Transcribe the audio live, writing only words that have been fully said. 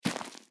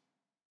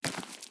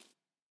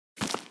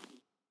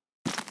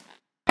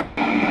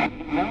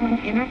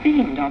haven't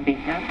intervened on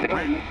behalf of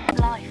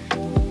Life.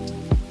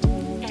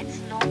 It's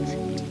not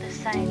the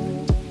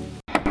same.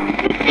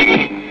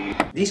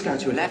 These go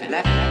to 11.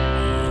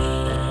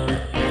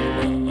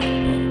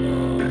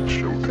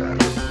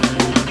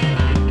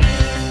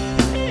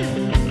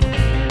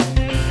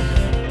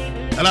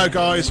 Hello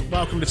guys,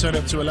 welcome to Turn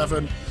Up to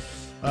 11.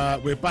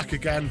 We're back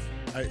again.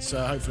 It's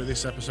hopefully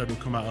this episode will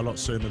come out a lot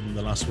sooner than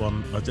the last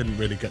one. I didn't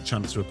really get a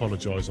chance to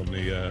apologise on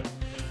the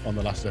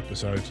last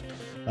episode,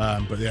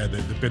 but yeah,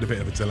 there's been a bit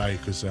of a delay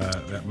because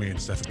me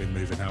and Steph have been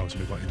moving house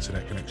and we've got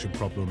internet connection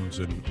problems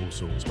and all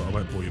sorts. But I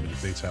won't bore you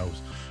with the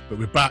details. But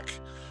we're back,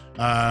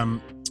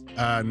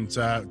 and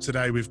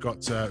today we've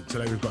got a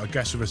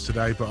guest with us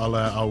today. But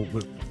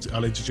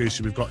I'll introduce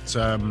you. We've got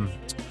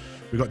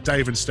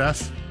Dave and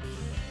Steph.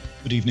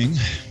 Good evening.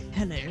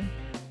 Hello.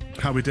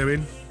 How we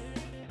doing?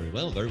 Very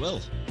well, very well.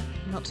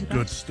 Not too bad.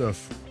 Good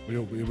stuff. We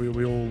all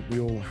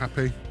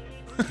happy.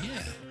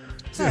 Yeah.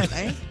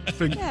 Certainly.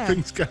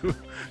 Things go.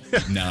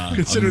 Nah,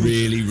 I'm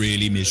really,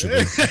 really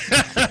miserable.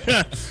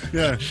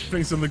 Yeah,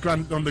 things on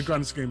the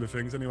grand scheme of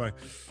things. Anyway,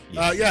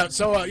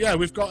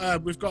 we've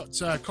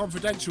got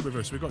Confidential with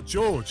us. We've got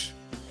George.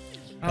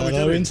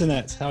 Hello,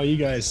 Internet. How are you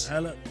guys?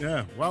 Hello.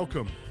 Yeah,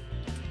 welcome.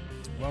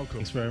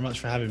 Thanks very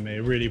much for having me. I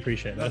really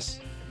appreciate this.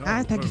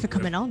 Thank you for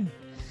coming on.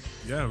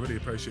 Yeah, I really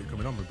appreciate you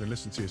coming on. We've been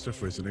listening to your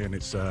stuff recently, and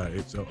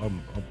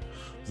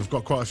I've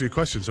got quite a few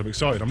questions. I'm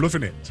excited. I'm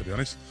loving it, to be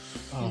honest.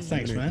 Oh,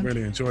 thanks, really, man.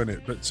 Really enjoying it.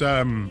 But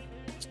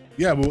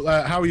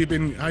how have you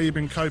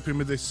been coping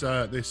with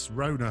this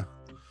Rona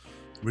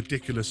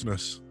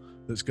ridiculousness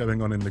that's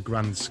going on in the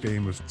grand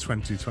scheme of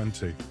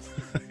 2020?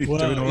 You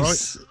doing all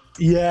right?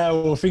 Yeah,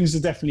 well, things are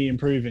definitely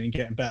improving and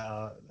getting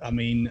better. I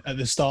mean, at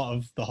the start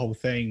of the whole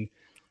thing,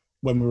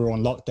 when we were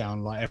on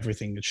lockdown, like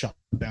everything had shut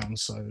down.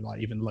 So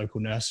like even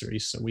local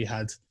nurseries. So we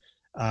had,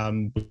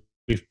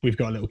 we've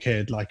got a little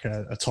kid, like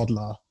a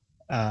toddler,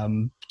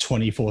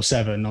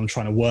 24/7. I'm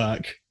trying to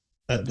work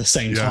at the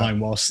same time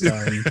whilst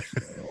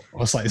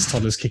like this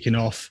toddler's kicking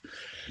off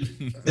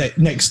in the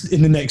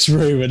next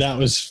room, and that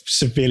was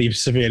severely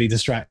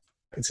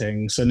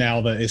distracting. So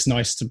now that it's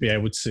nice to be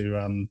able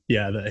to,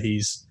 that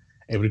he's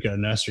able to go to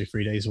nursery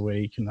 3 days a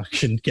week, and I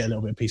can get a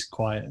little bit of peace and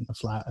quiet in the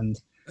flat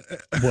and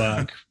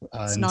work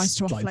It's and nice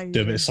to like offload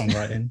do a bit of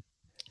songwriting.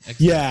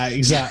 Yeah,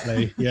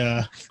 exactly.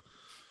 Yeah.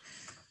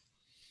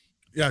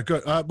 Yeah,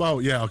 good. Well,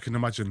 yeah, I can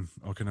imagine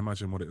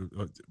what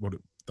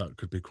that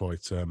could be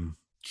quite a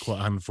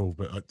handful.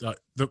 But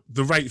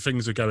the rate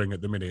things are going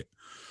at the minute.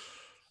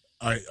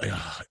 I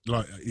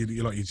like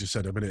you just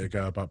said a minute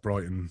ago about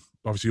Brighton.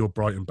 Obviously, you're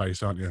Brighton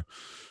based, aren't you?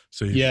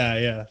 So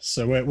yeah.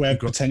 So we're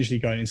potentially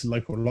going into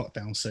local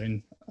lockdown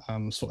soon.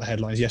 Sort of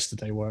headlines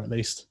yesterday were, at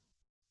least.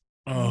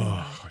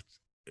 Oh,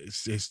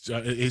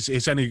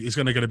 it's only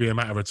going to be a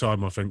matter of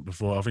time, I think.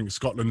 Before I think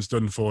Scotland's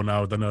done for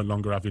now. They're no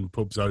longer having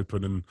pubs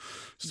open and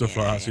stuff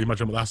like that. So you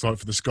imagine what that's like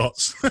for the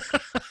Scots.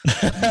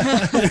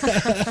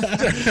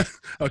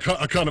 I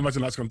can't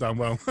imagine that's gone down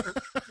well.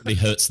 It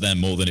hurts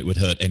them more than it would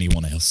hurt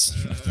anyone else,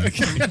 I think.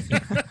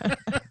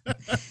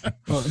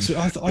 Well, so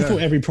I thought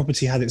every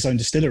property had its own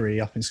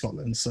distillery up in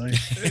Scotland. So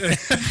yeah.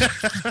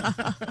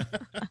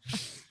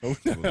 I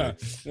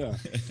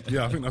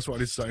think that's what I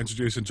need to start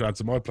introducing Chad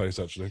to my place,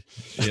 actually.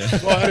 Yeah.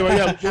 Well, anyway,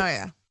 yeah. Oh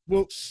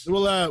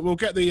yeah. We'll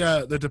get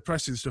the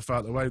depressing stuff out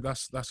of the way.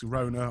 That's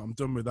Rona. I'm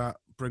done with that.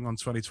 Bring on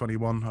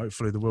 2021.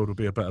 Hopefully, the world will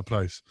be a better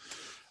place.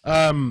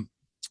 On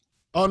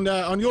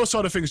your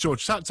side of things,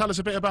 George, tell us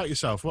a bit about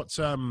yourself. What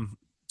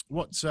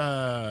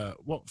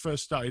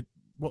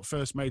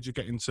first made you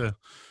get into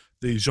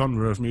the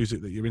genre of music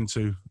that you're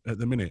into at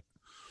the minute?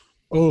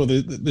 Oh,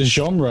 the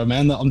genre,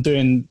 man, that I'm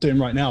doing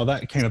right now,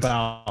 that came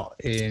about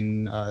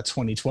in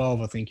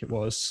 2012, I think it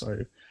was. So,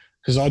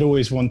 because I'd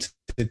always wanted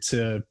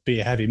to be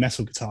a heavy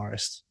metal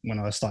guitarist when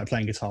I started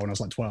playing guitar when I was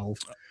like 12.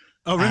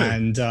 Oh, really?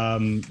 And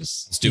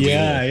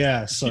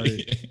yeah. So,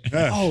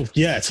 oh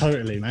yeah,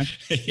 totally, man.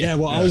 Yeah,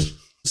 well, I was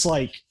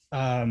like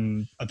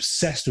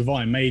obsessed with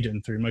Iron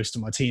Maiden through most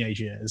of my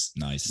teenage years.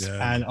 Nice.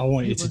 Yeah. And I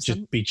wanted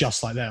to be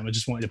just like them. I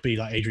just wanted to be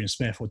like Adrian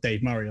Smith or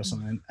Dave Murray or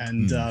something.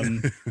 And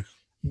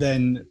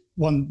then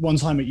one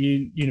time at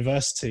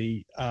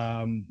university,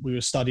 we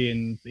were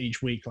studying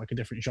each week like a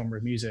different genre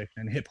of music,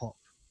 and hip hop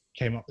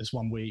came up this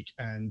one week,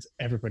 and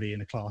everybody in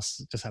the class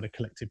just had a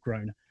collective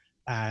groan.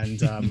 And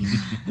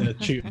the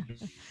tutor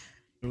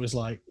was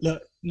like,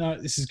 "Look,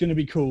 no, this is going to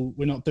be cool.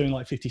 We're not doing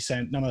like 50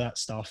 Cent, none of that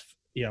stuff.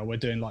 Yeah, we're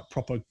doing like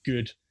proper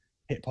good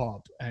hip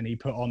hop." And he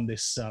put on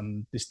this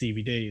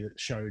DVD that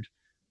showed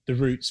the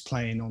Roots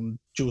playing on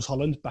Jules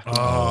Holland back in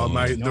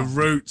mate, the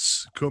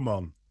Roots, come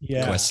on.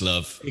 Yeah,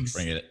 Questlove,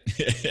 bring it.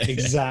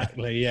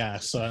 Exactly, yeah.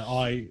 So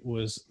I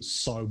was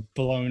so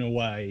blown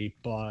away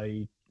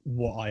by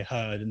what I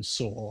heard and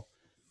saw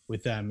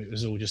with them. It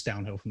was all just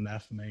downhill from there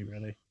for me,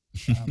 really.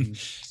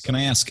 Can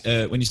I ask,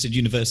 when you said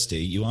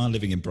university, you are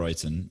living in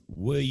Brighton.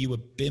 Were you a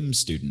BIM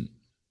student?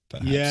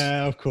 Perhaps?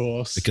 Yeah, of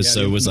course. Because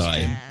so was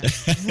I.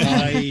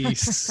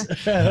 Nice.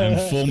 I'm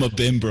former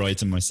BIM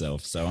Brighton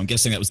myself, so I'm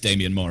guessing that was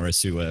Damien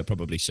Morris who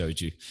probably showed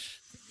you.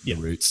 Yeah.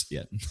 The Roots.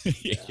 Yeah.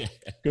 Yeah.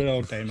 Good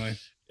old Damo.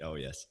 Oh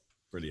yes,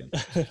 brilliant.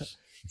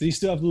 Do you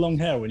still have long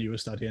hair when you were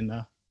studying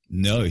there?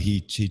 No,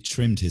 he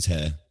trimmed his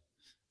hair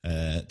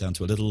down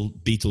to a little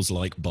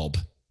Beatles-like bob.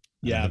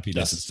 Yeah, I hope he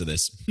listens to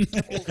this.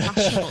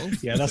 Fashionable.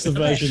 Yeah, that's the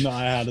version that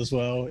I had as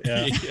well.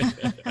 Yeah.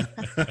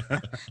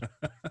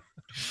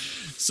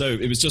 So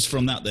it was just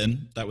from that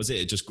then. That was it.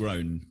 It just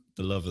grown,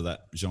 the love of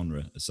that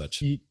genre as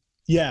such.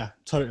 Yeah,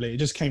 totally. It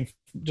just came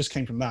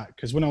from that,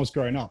 because when I was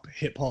growing up,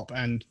 hip hop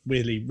and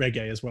weirdly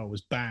reggae as well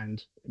was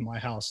banned in my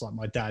house. Like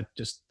my dad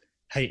just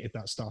hated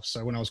that stuff.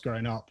 So when I was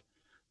growing up,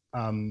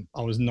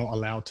 I was not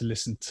allowed to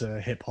listen to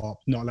hip hop,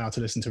 not allowed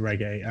to listen to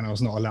reggae, and I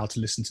was not allowed to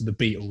listen to the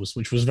Beatles,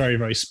 which was very,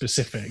 very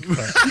specific.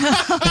 But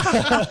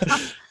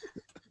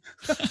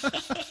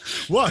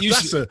What?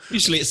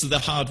 Usually it's the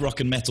hard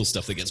rock and metal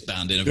stuff that gets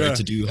banned in a very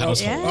to-do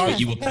household. yeah. But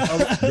you were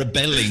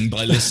rebelling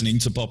by listening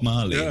to Bob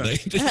Marley.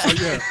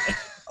 Yeah.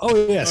 Oh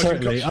yeah,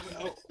 certainly.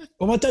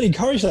 Well, my dad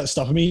encouraged that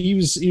stuff. I mean, he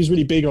was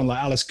really big on like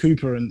Alice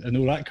Cooper and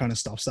all that kind of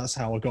stuff. So that's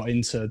how I got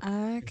into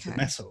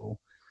metal.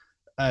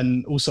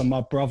 And also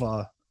my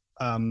brother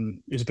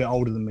is a bit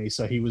older than me,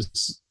 so he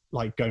was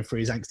like going through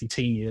his angsty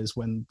teen years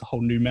when the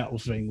whole new metal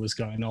thing was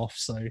going off.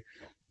 So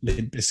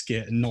Limp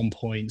Bizkit and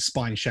Non-Point,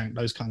 Spineshank,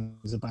 those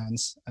kinds of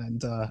bands. And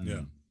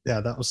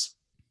that was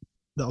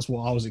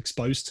what I was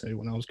exposed to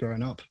when I was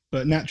growing up.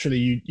 But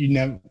naturally, you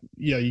never,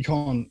 you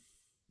can't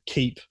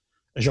keep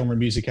a genre of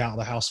music out of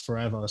the house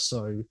forever.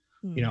 So,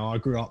 I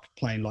grew up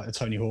playing like the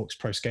Tony Hawk's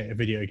Pro Skater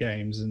video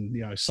games, and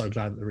so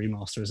glad that the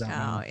remaster is out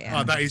now.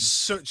 Yeah. Oh, that is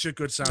such a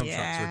good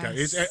soundtrack to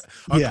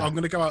a game. I'm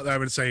going to go out there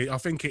and say I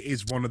think it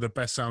is one of the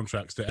best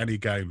soundtracks to any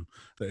game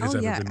that has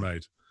ever been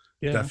made.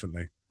 Yeah.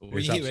 Definitely.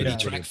 When you hear any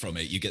track from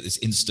it, you get this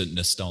instant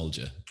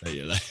nostalgia.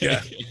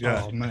 Yeah.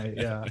 Oh mate,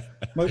 yeah.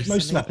 Most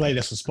of my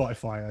playlists on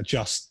Spotify are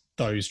just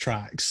those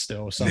tracks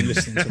still. So I'm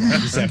listening to like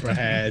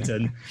Zebrahead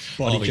and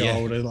Body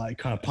Gold and like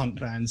kind of punk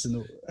bands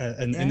and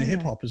the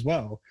hip hop as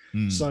well.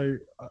 So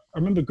I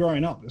remember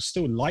growing up, I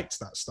still liked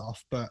that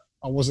stuff, but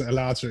I wasn't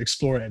allowed to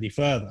explore it any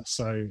further.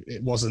 So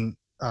it wasn't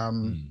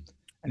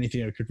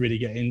anything I could really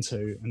get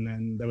into. And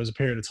then there was a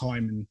period of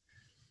time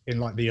in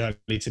like the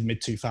early to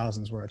mid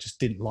 2000s where I just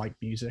didn't like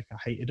music. I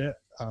hated it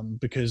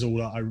because all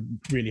that I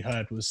really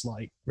heard was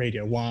like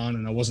Radio 1,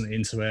 and I wasn't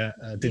into it.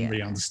 Didn't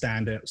really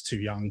understand it. I was too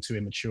young, too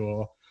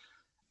immature.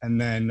 And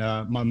then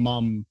my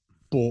mum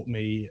bought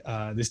me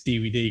this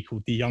DVD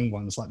called The Young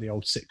Ones, like the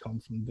old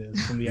sitcom from the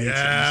 80s.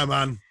 Yeah,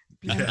 man.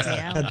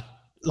 Had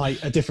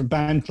like a different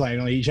band playing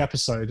on each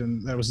episode,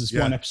 and there was this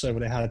one episode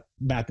where they had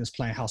Madness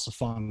playing House of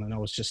Fun, and I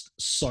was just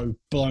so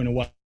blown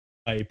away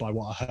by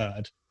what I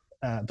heard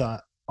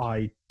that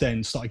I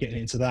then started getting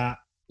into that,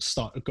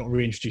 got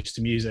reintroduced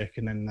to music,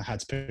 and then I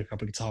had to pick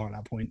up a guitar at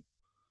that point.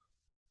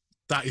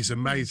 That is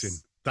amazing.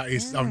 That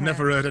is, I've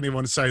never heard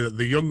anyone say that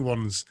The Young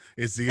Ones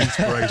is the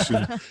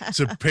inspiration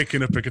to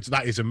picking up a guitar.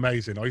 That is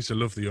amazing. I used to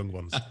love The Young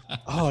Ones.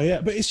 Oh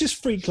yeah, but it's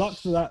just freak luck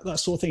that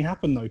sort of thing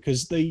happened though,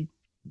 because they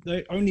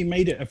only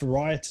made it a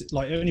variety,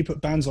 like they only put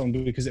bands on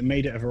because it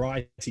made it a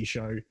variety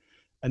show,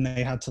 and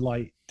they had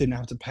to didn't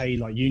have to pay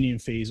like union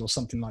fees or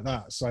something like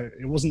that. So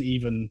it wasn't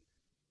even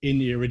in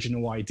the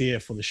original idea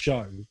for the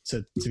show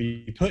to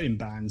be putting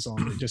bands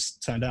on. It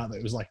just turned out that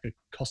it was like a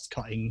cost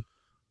cutting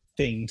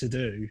thing to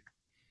do.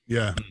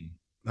 Yeah.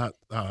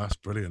 That's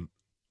brilliant.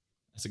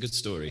 That's a good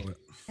story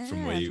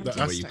from where you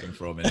come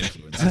from and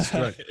influence. That's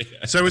great.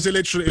 So was it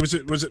literally?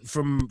 Was it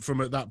from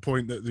at that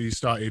point that you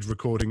started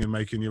recording and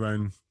making your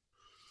own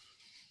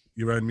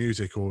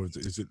music, or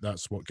is it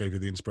that's what gave you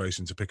the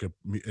inspiration to pick an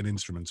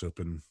instrument up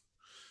and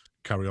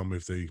carry on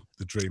with the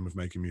dream of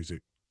making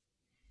music?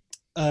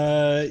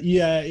 Like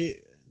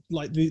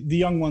the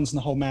Young Ones and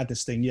the whole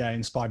Madness thing,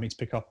 inspired me to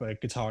pick up a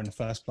guitar in the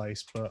first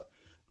place. But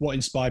what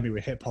inspired me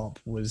with hip hop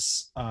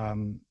was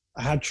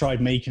I had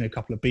tried making a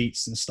couple of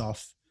beats and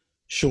stuff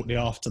shortly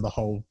after the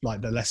whole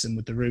the lesson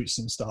with the Roots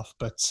and stuff,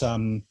 but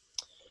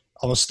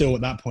I was still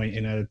at that point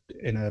in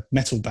a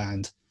metal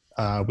band.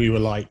 We were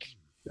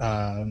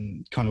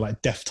kind of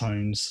like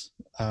Deftones,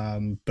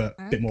 but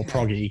a bit more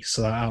proggy.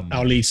 So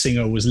our lead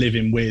singer was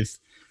living with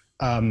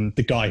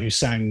the guy who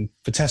sang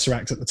for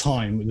Tesseract at the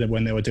time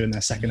when they were doing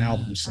their second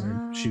album. So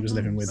she was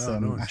living with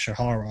Asher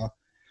Hara.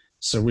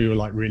 So we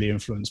were really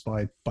influenced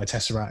by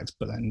Tesseract,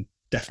 but then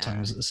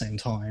Deftones at the same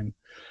time.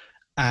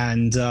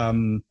 And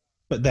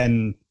but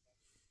then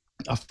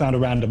I found a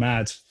random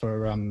ad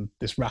for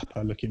this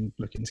rapper looking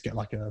to get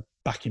like a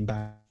backing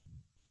band,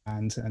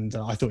 and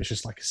I thought it was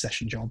just like a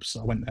session job.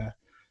 So I went there,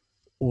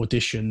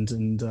 auditioned,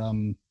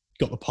 and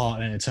got the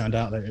part. And it turned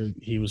out that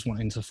he was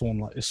wanting to form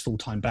like this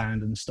full-time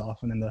band and stuff.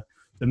 And then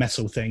the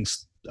metal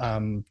things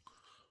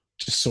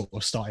just sort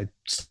of started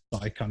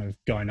kind of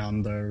going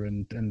under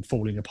and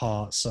falling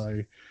apart.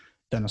 So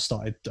then I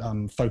started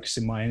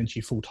focusing my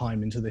energy full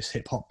time into this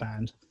hip hop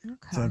band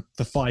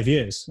for 5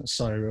 years.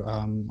 So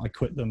I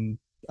quit them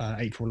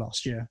April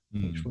last year,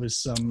 which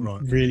was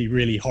really,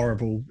 really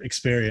horrible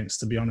experience,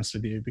 to be honest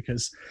with you,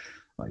 because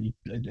I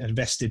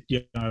invested,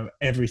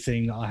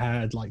 everything that I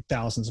had, like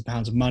thousands of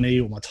pounds of money,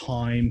 all my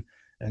time,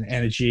 and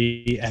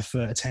energy,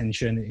 effort,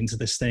 attention into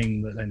this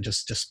thing that then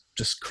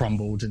just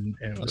crumbled, and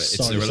it was It's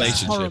so a sad.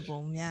 relationship.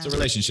 Horrible, yeah. It's a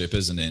relationship,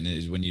 isn't it?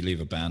 And when you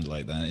leave a band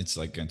like that, it's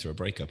like going through a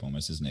breakup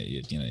almost, isn't it?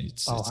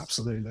 It's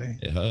Absolutely.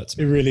 It hurts.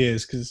 It really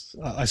is, because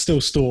I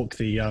still stalk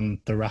the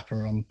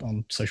rapper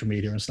on social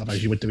media and stuff,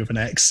 as you would do with an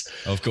ex.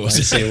 Of course.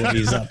 To see what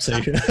he's up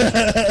to.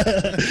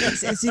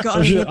 Has he got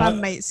any new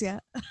bandmates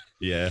yet?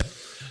 Yeah.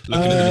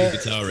 Looking at the new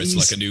guitarist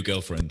like a new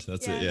girlfriend.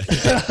 That's it,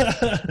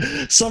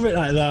 yeah. Something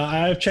like that.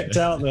 I have checked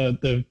out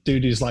the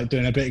dude who's like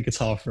doing a bit of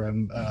guitar for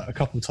him a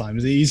couple of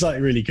times. He's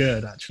like really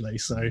good, actually.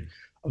 So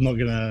I'm not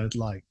gonna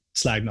like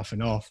slag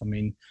nothing off. I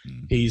mean,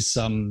 he's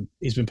been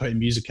putting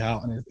music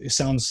out, and it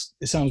sounds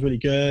really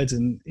good.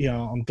 And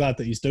I'm glad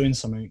that he's doing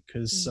something,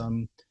 because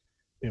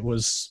it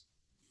was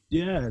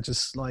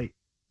just like,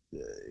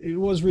 it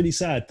was really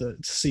sad to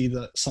see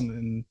that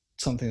something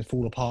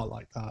fall apart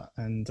like that,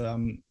 and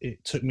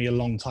it took me a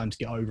long time to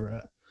get over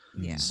it.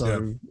 Yeah.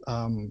 So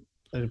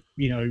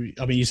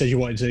you said you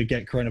wanted to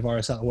get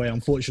coronavirus out of the way.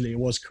 Unfortunately, it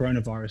was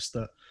coronavirus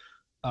that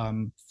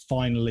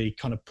finally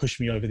kind of pushed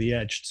me over the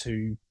edge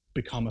to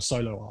become a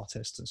solo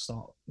artist and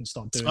start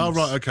doing Oh, this.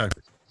 right, okay.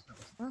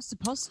 That's a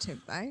positive,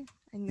 though.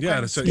 in the Yeah,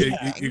 grand so scheme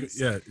of things.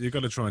 you've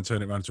got to try and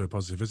turn it around to a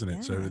positive, isn't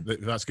it? So Yeah.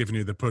 that's giving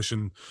you the push,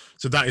 and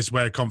so that is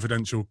where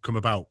Confidential come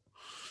about.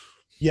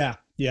 Yeah.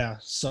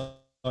 So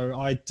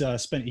I'd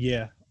spent a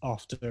year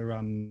after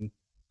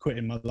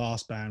quitting my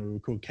last band. We were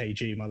called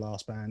KG, my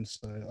last band.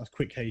 So I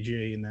quit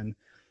KG, and then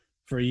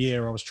for a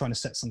year I was trying to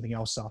set something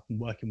else up and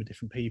working with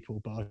different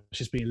people, but I was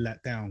just being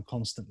let down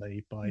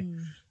constantly by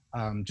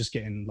just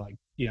getting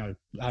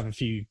have a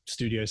few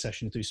studio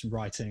sessions, do some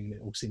writing.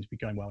 It all seemed to be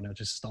going well. Now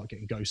just start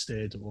getting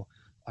ghosted, or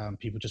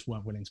people just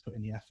weren't willing to put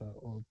in the effort,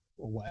 or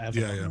whatever.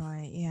 Yeah.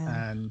 Right,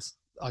 yeah. And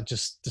I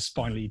just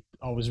finally,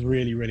 I was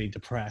really, really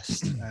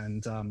depressed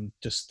and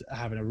just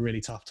having a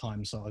really tough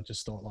time. So I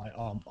just thought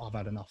I've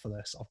had enough of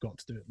this. I've got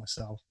to do it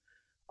myself.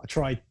 I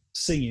tried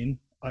singing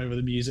over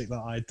the music that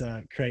I'd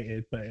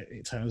created, but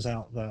it turns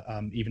out that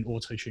even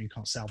auto-tune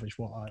can't salvage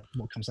what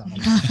comes out of my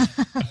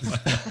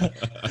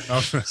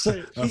mouth.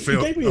 So I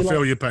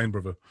feel your pain,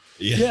 brother.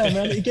 Yeah,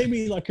 man, it gave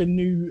me like a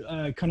new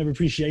kind of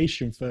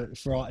appreciation for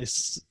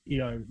artists,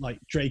 like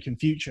Drake and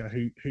Future,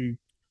 who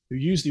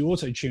use the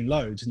auto-tune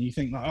loads, and you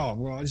think like, oh,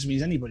 well, this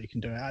means anybody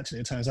can do it. Actually,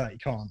 it turns out you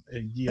can't.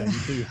 You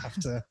do have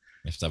to.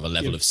 You have to have a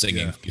level of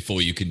singing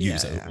before you can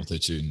use that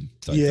auto-tune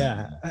type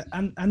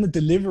thing. And the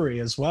delivery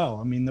as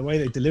well. I mean, the way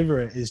they deliver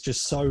it is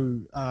just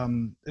so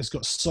it's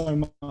got so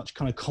much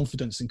kind of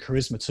confidence and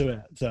charisma to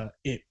it that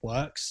it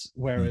works.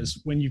 Whereas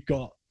when you've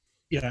got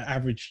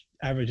average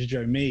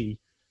Joe me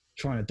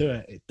trying to do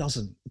it, it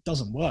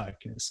doesn't work,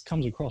 and it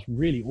comes across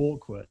really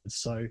awkward.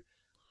 So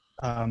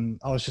I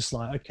was just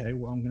like, okay,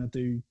 well, I'm going to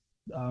do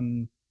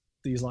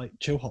these like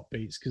chill hop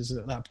beats, because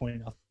at that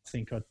point I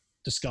think I'd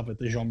discovered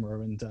the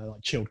genre, and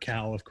like Chilled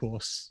Cow, of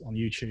course, on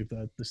YouTube,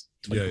 the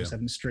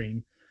 24/7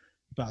 stream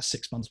about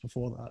 6 months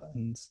before that,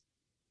 and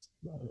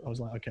I was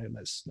like, okay,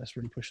 let's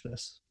really push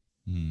this.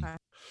 I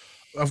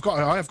have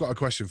got a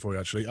question for you,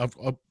 actually.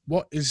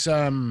 What is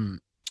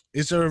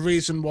there a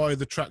reason why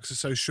the tracks are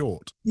so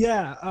short?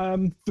 Yeah,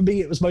 for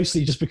me it was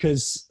mostly just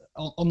because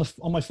on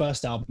my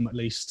first album, at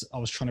least, I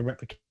was trying to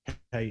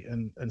replicate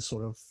and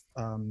sort of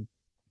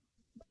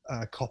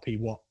copy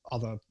what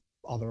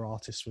other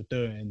artists were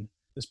doing,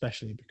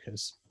 especially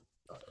because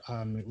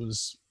it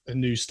was a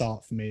new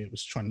start for me. It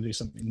was trying to do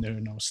something new,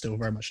 and I was still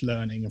very much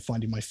learning and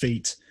finding my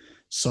feet.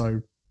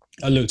 So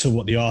I looked at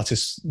what the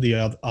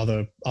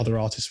other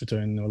artists were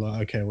doing, and they were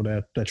like, okay,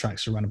 well, their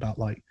tracks are around about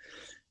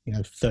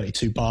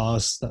 32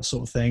 bars, that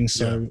sort of thing.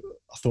 So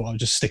I thought I would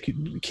just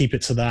keep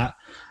it to that.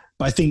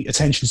 But I think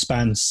attention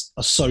spans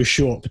are so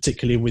short,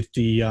 particularly with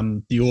the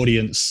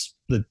audience,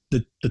 the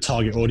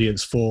target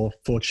audience for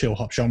chill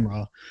hop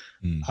genre.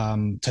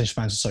 Attention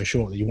spans are so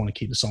short that you want to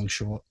keep the song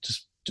short,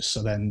 just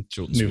so then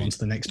move on to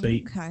the next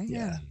beat. Okay,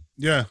 yeah.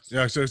 Yeah.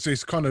 So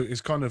it's kind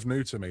of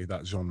new to me,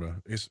 that genre.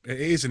 It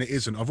is and it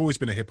isn't. I've always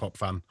been a hip hop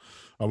fan.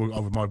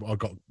 I've got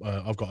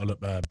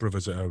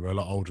brothers that are a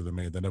lot older than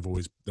me.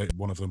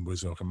 One of them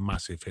was like a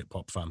massive hip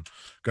hop fan.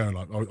 Going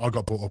I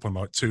got brought up on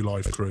like 2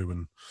 Live Crew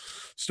and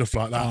stuff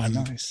like that. Oh, and,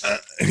 nice.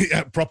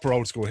 Proper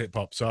old school hip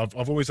hop. So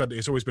I've always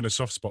it's always been a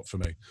soft spot for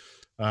me.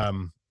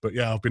 But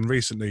yeah, I've been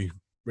recently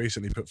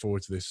put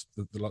forward to this,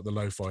 the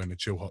lo-fi and the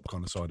chill hop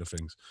kind of side of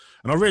things,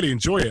 and I really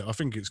enjoy it. I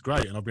think it's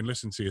great, and I've been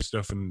listening to your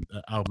stuff and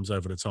albums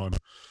over the time,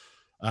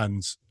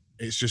 and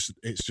it's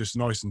just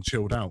nice and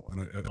chilled out,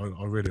 and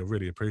I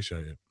really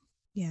appreciate it.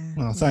 Yeah.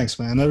 Oh, thanks,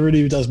 man. That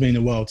really does mean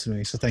the world to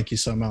me. So thank you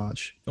so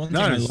much. One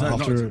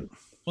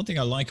thing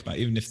I like about,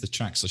 even if the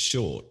tracks are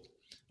short,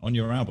 on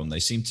your album, they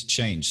seem to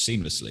change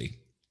seamlessly.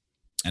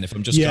 And if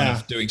I'm just kind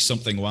of doing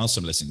something whilst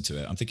I'm listening to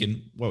it, I'm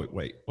thinking,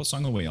 wait, what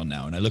song are we on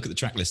now? And I look at the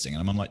track listing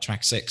and I'm on like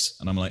track 6,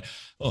 and I'm like,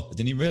 oh, I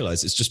didn't even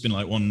realize it's just been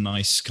like one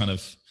nice kind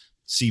of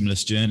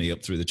seamless journey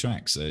up through the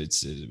track. So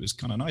it was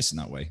kind of nice in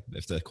that way,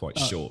 if they're quite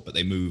short, but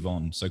they move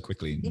on so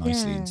quickly,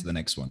 nicely into the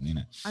next one,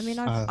 I mean,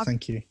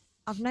 thank you.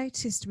 I've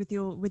noticed with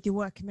your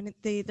work, I mean,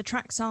 the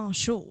tracks are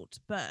short,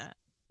 but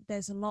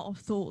there's a lot of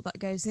thought that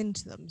goes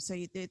into them. So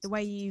the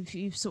way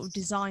you've sort of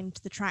designed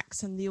the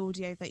tracks and the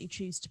audio that you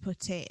choose to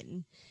put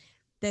in,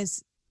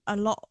 there's a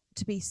lot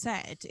to be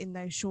said in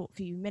those short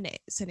few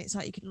minutes. And it's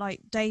like, you can,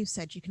 like Dave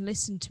said, you can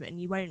listen to it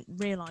and you won't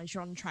realize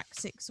you're on track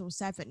 6 or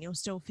 7. You'll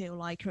still feel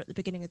like you're at the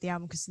beginning of the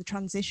album because the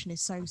transition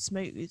is so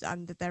smooth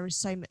and that there is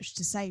so much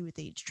to say with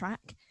each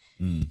track.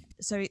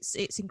 So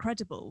it's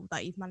incredible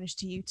that you've managed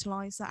to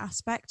utilize that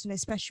aspect, and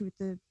especially with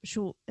the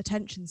short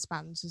attention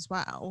spans as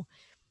well,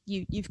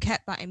 you've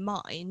kept that in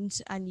mind,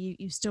 and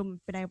you've still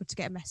been able to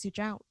get a message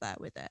out there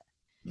with it.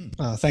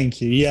 Thank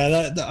you.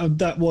 Yeah,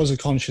 that was a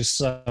conscious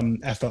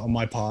effort on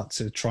my part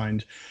to try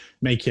and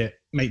make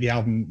the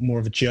album more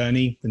of a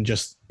journey than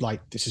just like,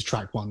 this is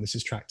track 1, this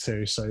is track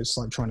 2. So it's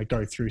like trying to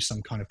go through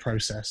some kind of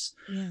process.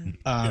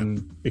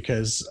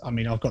 Because I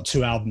mean, I've got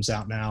 2 albums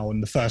out now,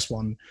 and the first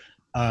one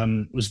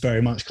was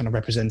very much kind of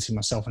representing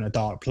myself in a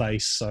dark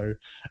place. So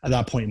at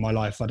that point in my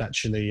life, I'd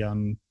actually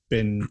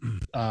been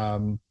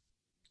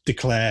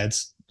declared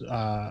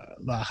that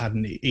I had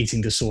an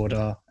eating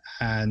disorder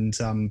and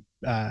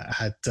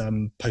had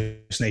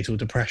postnatal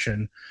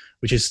depression,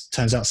 which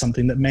turns out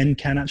something that men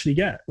can actually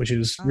get, which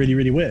is really,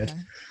 really weird. Okay.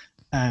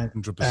 And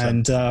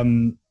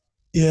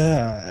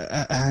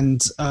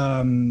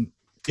 100%.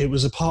 It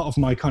was a part of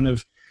my kind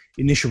of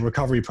initial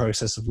recovery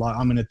process of like,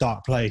 I'm in a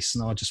dark place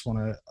and I just want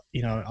to,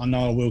 I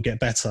know I will get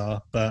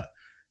better, but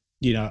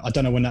I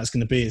don't know when that's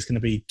going to be. It's going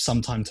to be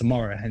sometime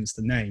tomorrow, hence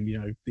the name,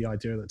 the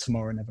idea that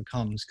tomorrow never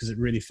comes, because it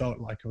really felt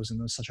like I was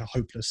in such a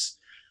hopeless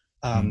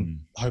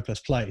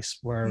place.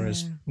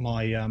 Whereas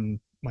my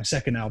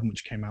second album,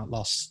 which came out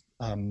last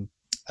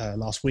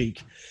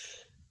week,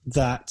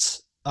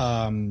 that's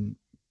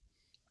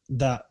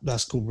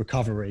called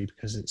Recovery,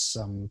 because it's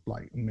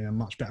like I'm in a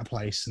much better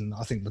place, and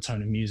I think the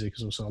tone of music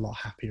is also a lot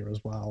happier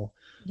as well.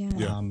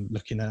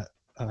 Looking at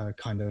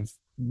kind of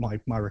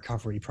my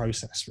recovery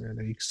process,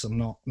 really, because I'm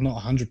not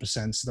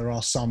 100%. So there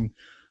are some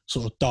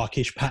sort of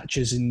darkish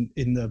patches in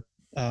the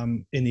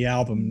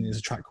album. There's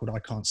a track called I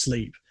Can't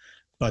Sleep,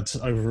 but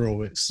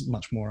overall it's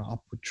much more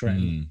upward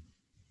trend.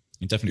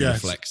 It definitely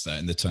reflects that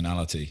in the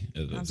tonality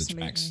of the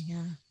tracks.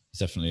 It's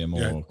definitely a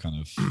more kind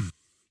of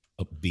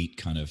upbeat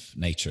kind of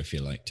nature, if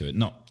you like, to it.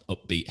 Not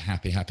upbeat,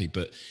 happy,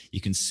 but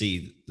you can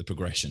see the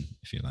progression,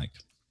 if you like.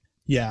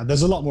 Yeah,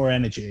 there's a lot more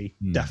energy,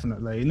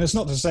 definitely. And that's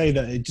not to say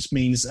that it just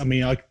means, I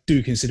mean, I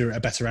do consider it a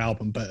better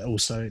album, but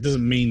also it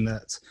doesn't mean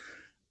that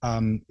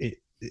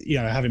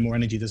having more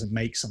energy doesn't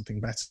make something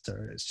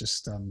better. It's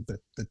just the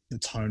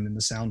tone and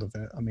the sound of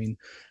it. I mean,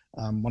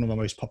 one of my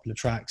most popular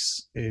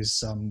tracks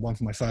is one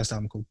from my first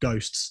album called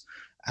Ghosts,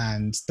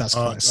 and that's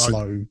quite a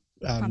slow.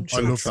 I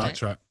love that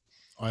track.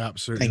 I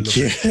absolutely love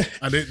it.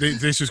 And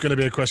this was going to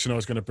be a question I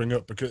was going to bring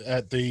up, because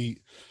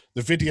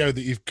the video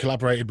that you've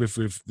collaborated with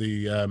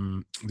the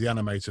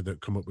animator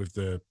that come up with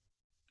the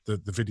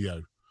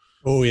video.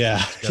 Oh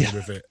yeah,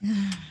 with it.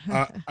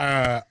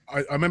 I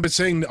remember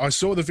I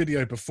saw the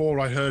video before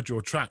I heard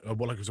your track.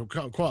 Well, like it was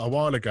quite a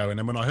while ago, and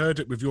then when I heard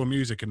it with your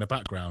music in the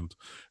background,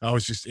 I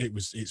was just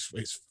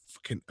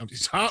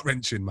it's heart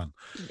wrenching, man.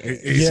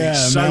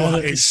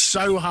 It's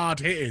so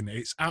hard hitting.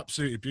 It's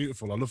absolutely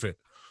beautiful. I love it.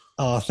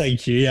 Oh,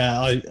 thank you.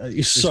 Yeah,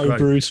 it's so great.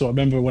 Brutal. I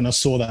remember when I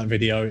saw that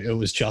video, it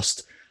was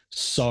just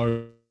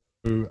so.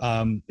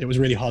 It was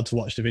really hard to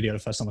watch the video the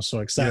first time I saw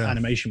it, because that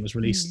animation was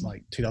released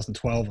like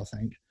 2012, I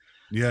think.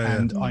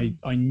 And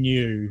I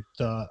knew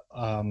that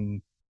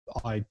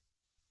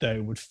they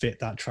would fit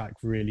that track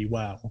really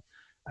well,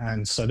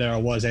 and so there I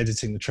was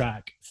editing the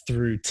track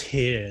through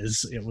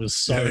tears. It was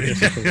so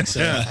difficult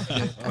to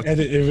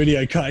edit the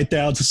video, cut it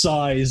down to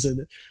size,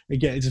 and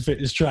get it to fit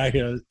this track.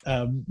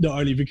 Not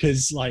only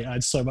because like I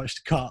had so much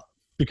to cut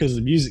because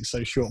the music's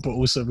so short, but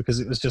also because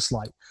it was just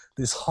like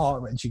this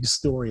heart-wrenching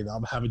story that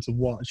I'm having to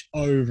watch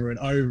over and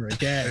over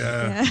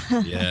again.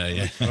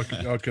 I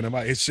can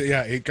imagine.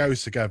 It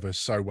goes together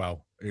so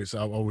well.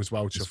 I was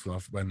well chuffed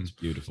when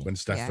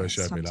Steph first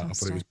showed me that. I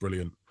thought it was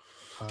brilliant.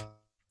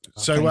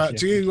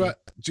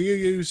 Do you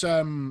use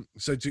on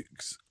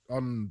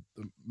the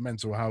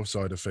mental health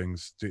side of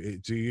things? Do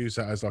you use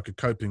that as like a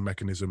coping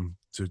mechanism?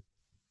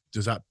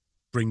 Does that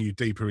bring you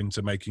deeper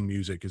into making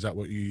music? Is that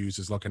what you use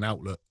as like an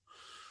outlet?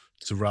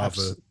 To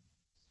rather,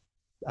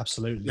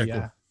 absolutely,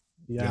 yeah,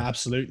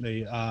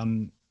 absolutely. I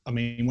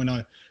mean, when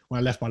I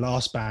left my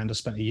last band, I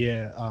spent a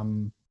year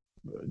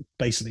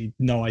basically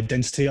no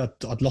identity.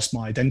 I'd lost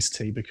my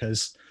identity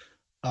because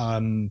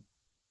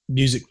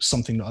music was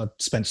something that I'd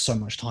spent so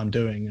much time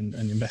doing and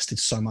invested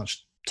so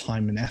much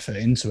time and effort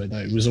into it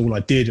that it was all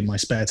I did in my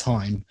spare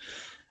time,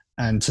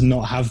 and to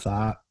not have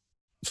that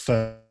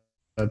for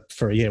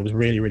a year was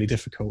really, really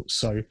difficult.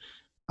 So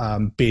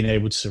being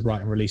able to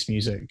write and release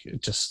music,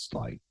 it just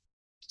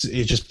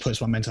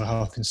puts my mental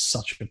health in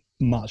such a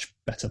much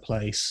better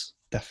place.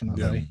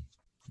 Definitely.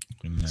 I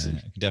can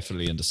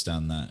definitely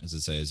understand that. As I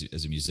say,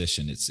 as a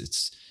musician,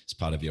 it's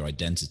part of your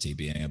identity,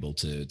 being able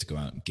to go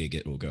out and gig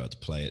it, or go out to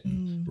play it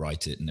and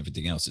write it and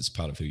everything else. It's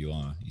part of who you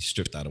are. You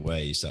strip that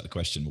away, you start the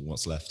question, well,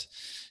 what's left?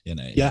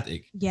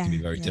 It can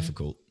be very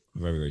difficult,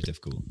 very, very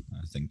difficult,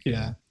 I think.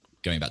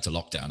 going back to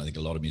lockdown, I think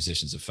a lot of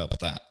musicians have felt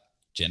that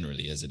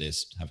generally, as it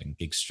is having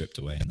gigs stripped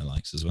away and the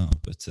likes as well.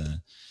 But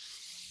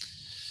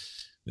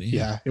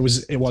yeah, it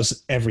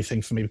was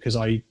everything for me, because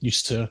I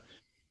used to,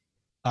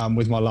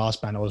 with my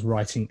last band, I was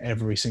writing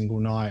every single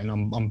night, and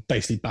I'm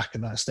basically back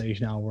at that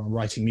stage now where I'm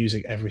writing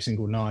music every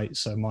single night.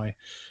 So my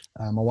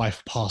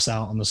wife will pass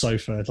out on the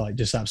sofa, like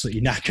just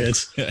absolutely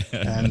knackered,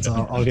 and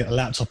I'll get a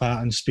laptop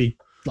out and just be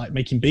like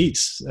making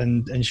beats,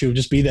 and she'll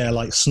just be there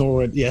like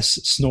snoring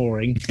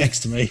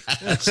next to me.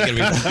 She's gonna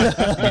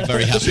be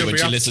very happy when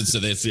she listens to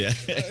this. Yeah.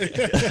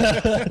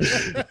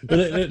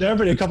 But there have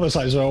been a couple of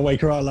times where I'll wake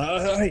her up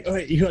like, oh,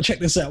 wait, you gotta check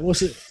this out.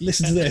 What's it?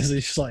 Listen to this.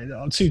 And she's like,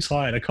 I'm too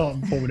tired. I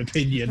can't form an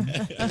opinion.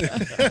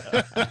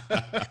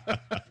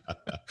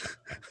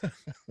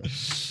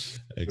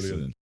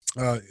 Excellent.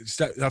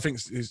 I think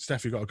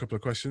Steph, you got a couple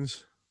of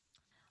questions.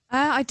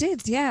 I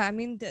did, yeah. I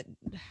mean,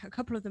 a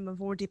couple of them have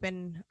already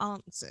been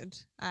answered.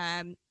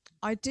 I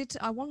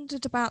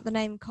wondered about the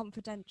name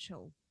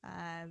Confidential.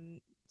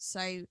 So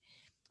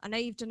I know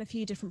you've done a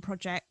few different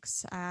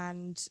projects,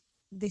 and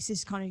this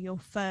is kind of your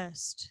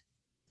first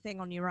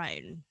thing on your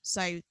own.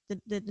 So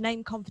the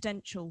name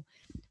Confidential,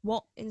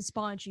 what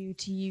inspired you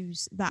to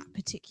use that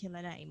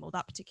particular name or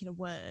that particular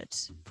word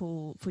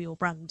for your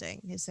branding?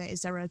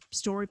 Is there a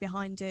story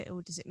behind it,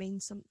 or does it mean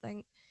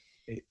something?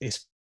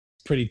 It's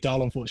pretty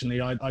dull, unfortunately.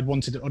 I'd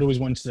always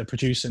wanted a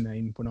producer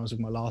name when I was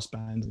with my last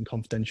band, and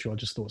Confidential I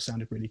just thought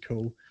sounded really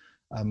cool.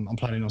 I'm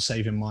planning on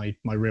saving my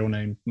real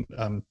name,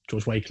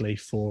 George Wakely,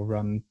 for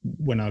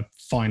when I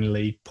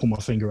finally pull my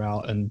finger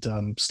out and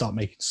start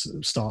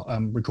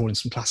recording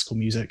some classical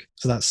music.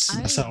 So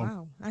that's how.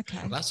 Wow. Okay.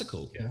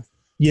 Classical.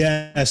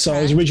 Yeah. So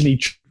I was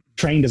originally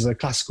trained as a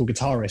classical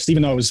guitarist,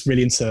 even though I was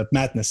really into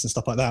Madness and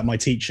stuff like that. My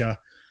teacher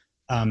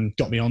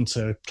got me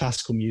onto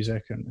classical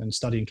music and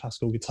studying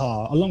classical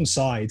guitar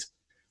alongside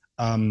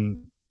a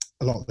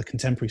lot of the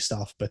contemporary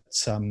stuff. But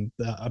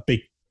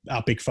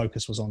our big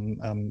focus was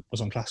on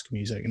classical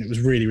music, and it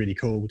was really, really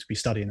cool to be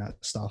studying that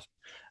stuff.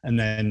 And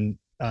then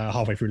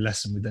halfway through the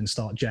lesson, we'd then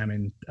start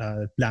jamming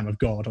Lamb of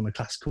God on a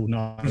classical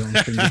nylon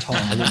string guitar.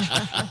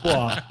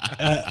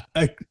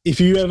 Which,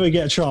 if you ever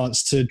get a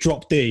chance to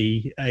drop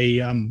D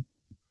a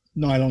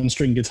nylon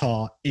string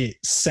guitar, it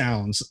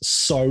sounds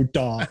so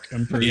dark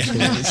and brutal.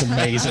 It's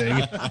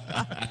amazing.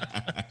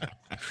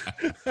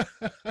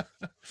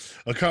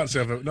 I can't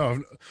say I'm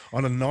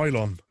on a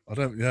nylon. I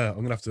don't. Yeah, I'm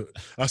gonna have to.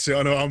 I see.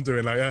 I know what I'm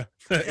doing. Like, yeah,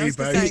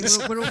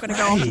 eBay. We're all going to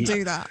go off and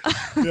do that.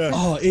 Yeah.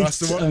 Oh,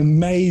 it's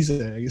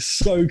amazing. It's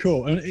so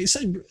cool. And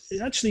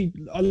actually,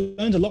 I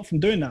learned a lot from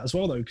doing that as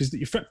well, though, because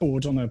your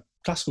fretboard on a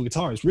classical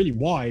guitar is really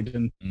wide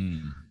and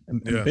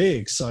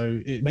big,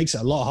 so it makes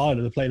it a lot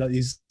harder to play like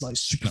these like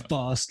super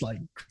fast like.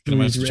 Can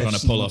imagine trying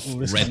to pull off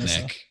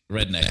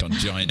redneck on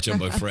giant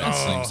jumbo frets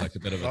seems like a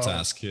bit of a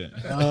task. Yeah.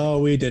 Oh,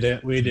 we did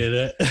it.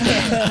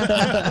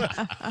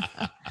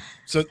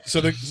 So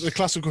the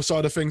classical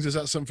side of things, is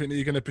that something that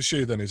you're going to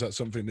pursue then? Is that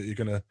something that you're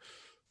going to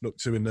look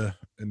to in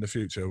the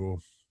future, or?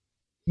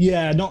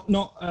 Yeah,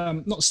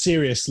 not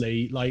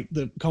seriously. Like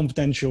the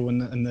Confidential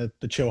and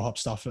the chill hop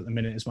stuff at the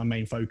minute is my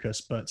main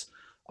focus, but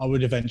I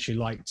would eventually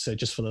like to,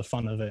 just for the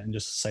fun of it and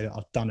just say that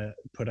I've done it,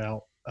 put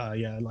out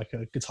like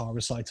a guitar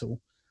recital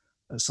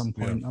at some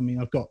point. Yeah. I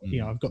mean, I've got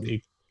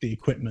the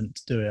equipment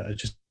to do it. I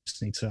just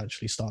need to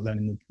actually start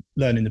learning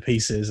the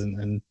pieces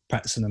and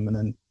practicing them, and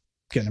then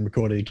getting them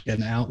recorded,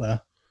 getting it out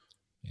there.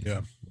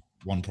 Yeah.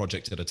 One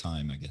project at a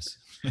time, I guess.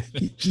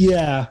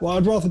 Yeah. Well,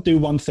 I'd rather do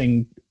one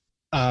thing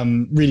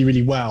really,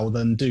 really well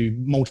than do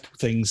multiple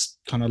things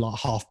kind of like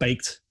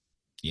half-baked.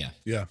 Yeah.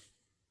 Yeah.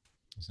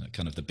 It's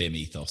kind of the BIM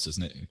ethos,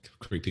 isn't it?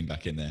 Creeping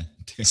back in there.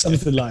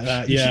 Something like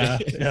that, yeah.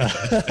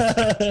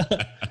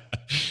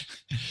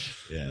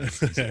 Yeah.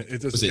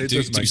 It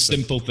does do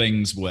simple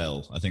things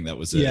well. I think that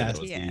was the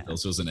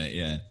ethos, wasn't it?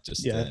 Yeah.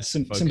 Just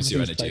focus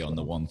your energy on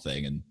the one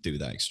thing and do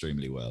that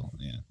extremely well.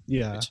 Yeah.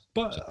 Yeah.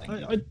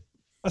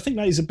 I think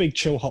that is a big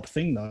chill hop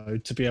thing, though,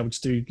 to be able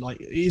to do, like,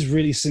 it is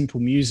really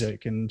simple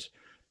music,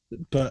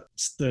 but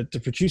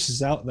the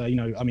producers out there,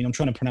 I mean, I'm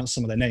trying to pronounce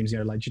some of their names,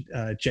 like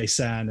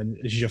Jason and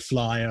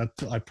Jafly,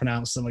 I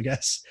pronounce them, I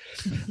guess.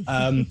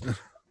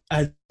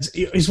 And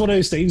it's one of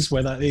those things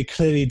where they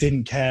clearly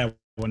didn't care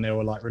when they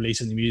were like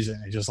releasing the music.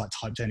 They just like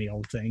typed any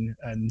old thing,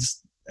 and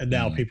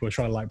now people are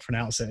trying to like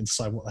pronounce it and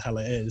decide what the hell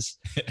it is.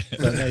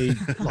 But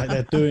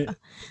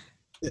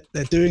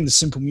they're doing the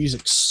simple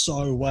music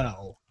so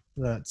well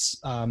that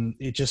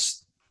it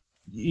just,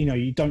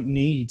 you don't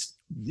need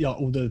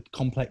all the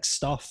complex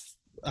stuff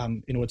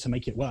in order to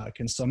make it work.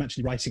 And so I'm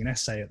actually writing an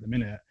essay at the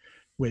minute,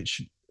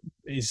 which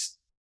is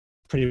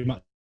pretty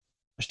much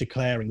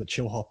declaring that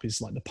chill hop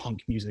is like the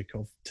punk music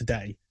of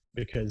today,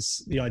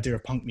 because the idea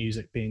of punk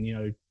music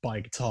being, buy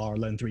a guitar,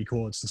 learn 3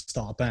 chords and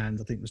start a band.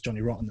 I think it was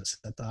Johnny Rotten that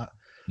said that.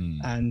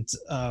 And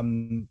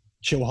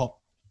chill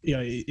hop,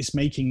 it's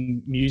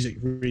making music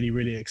really,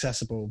 really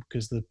accessible,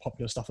 because the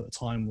popular stuff at the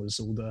time was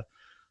all the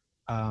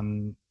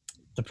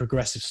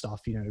progressive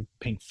stuff,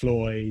 Pink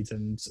Floyd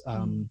and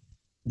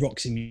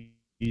Roxy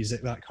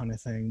music, that kind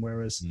of thing.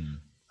 Whereas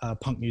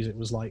punk music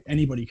was like,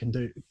 anybody can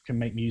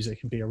make music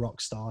and be a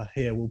rock star.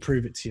 Here, we'll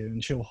prove it to you.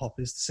 And chill hop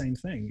is the same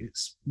thing.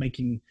 It's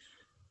making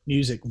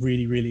music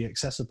really, really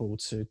accessible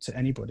to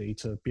anybody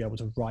to be able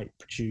to write,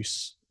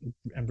 produce,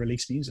 and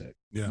release music.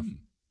 Yeah.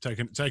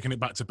 Taking it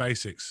back to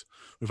basics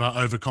without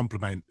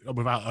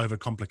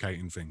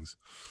overcomplicating things.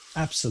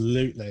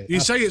 Absolutely. You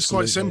say it's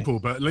quite simple,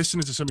 but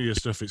listening to some of your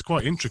stuff, it's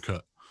quite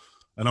intricate.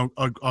 And I'm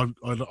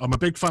a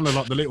big fan of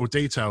like the little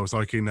details,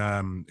 like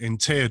in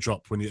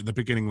Teardrop, when you at the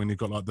beginning, when you've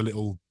got like the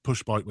little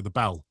push bike with the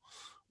bell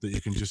that you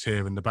can just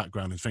hear in the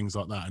background and things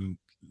like that, and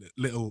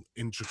little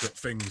intricate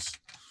things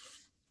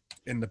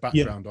in the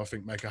background, I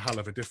think make a hell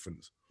of a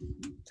difference.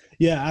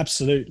 Yeah,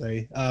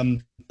 absolutely.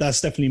 That's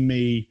definitely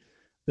me.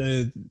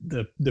 The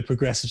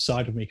progressive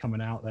side of me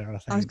coming out there, I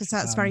think. I was going to say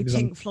that's very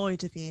Pink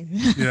Floyd of you.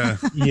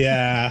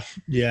 Yeah.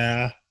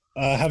 yeah.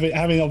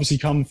 Having obviously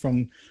come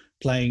from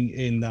playing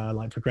in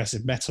like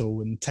progressive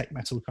metal and tech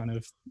metal kind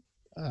of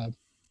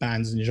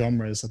bands and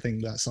genres, I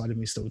think that side of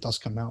me still does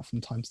come out from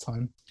time to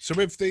time. So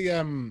with the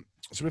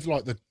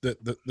like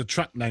the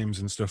track names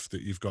and stuff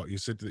that you've got, you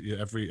said that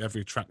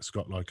every track's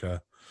got like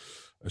a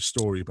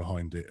story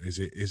behind it. Is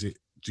it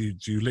do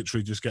you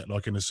literally just get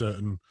like in a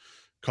certain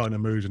kind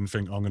of mood and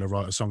think, I'm going to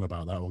write a song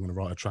about that, or I'm going to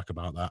write a track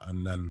about that,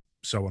 and then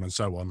so on and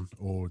so on?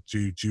 Or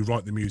do you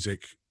write the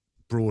music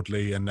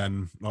broadly, and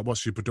then like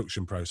what's your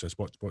production process?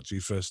 What do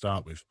you first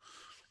start with?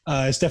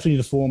 It's definitely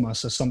the former.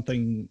 So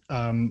something,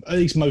 at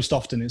least most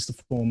often it's the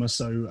former.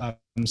 So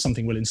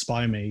something will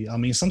inspire me. I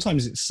mean,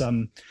 sometimes it's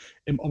on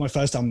my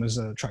first album, there's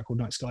a track called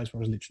Night Skies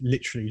where I was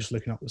literally just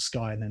looking up at the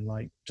sky, and then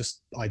like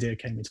just idea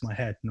came into my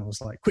head, and I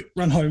was like, quick,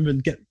 run home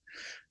and get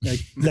lay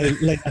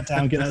that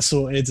down, get that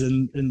sorted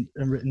and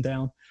written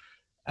down.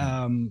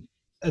 And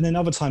then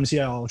other times,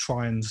 I'll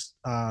try and sit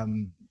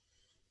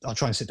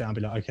down and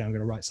be like, okay, I'm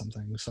going to write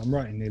something. So I'm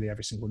writing nearly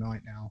every single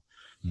night now.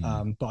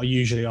 But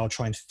I'll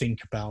try and think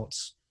about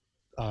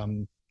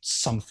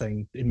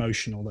something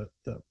emotional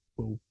that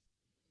will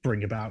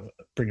bring about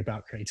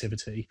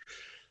creativity,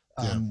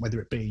 whether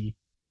it be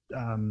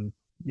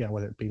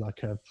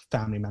like a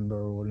family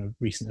member or a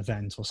recent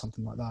event or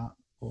something like that,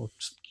 or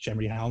just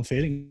generally how I'm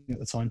feeling at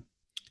the time.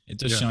 It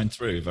does shine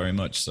through very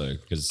much so,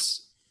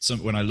 because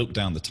when I look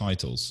down the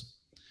titles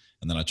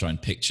and then I try and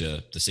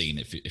picture the scene,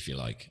 if you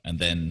like, and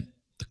then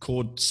the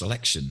chord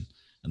selection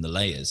and the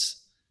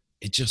layers,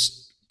 it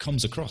just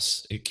comes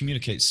across. It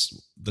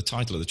communicates the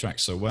title of the track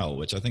so well,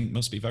 which I think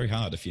must be very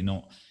hard if you're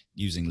not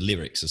using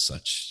lyrics as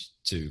such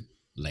to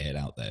lay it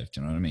out there. Do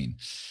you know what I mean?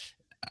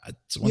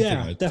 It's one thing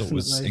I thought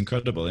was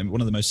incredible. And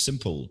one of the most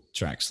simple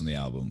tracks on the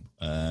album,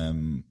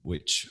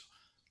 which,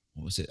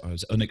 what was it? I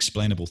was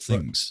Unexplainable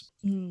Things.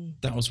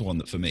 That was one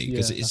that for me,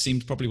 because it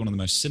seemed probably one of the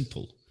most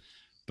simple.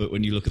 But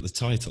when you look at the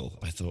title,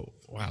 I thought,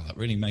 wow, that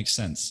really makes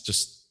sense.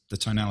 Just the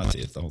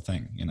tonality of the whole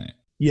thing, you know?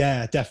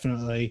 Yeah,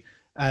 definitely.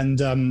 And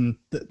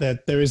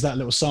there is that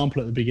little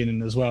sample at the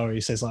beginning as well, where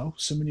he says like, "Oh,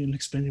 so many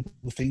unexplainable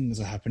things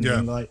are happening."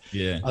 And I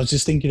was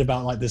just thinking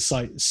about like the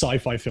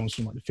sci-fi films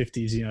from like the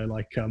 50s, you know,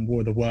 like War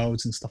of the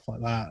Worlds and stuff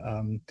like that.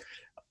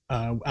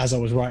 As I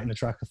was writing the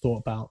track, I thought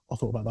about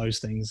those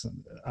things,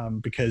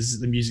 because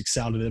the music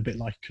sounded a bit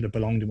like it could have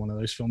belonged in one of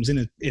those films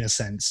in a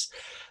sense.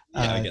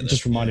 It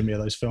just reminded me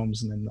of those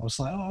films, and then I was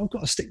like, "Oh, I've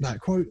got to stick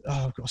that quote.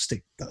 I've got to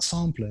stick that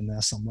sample in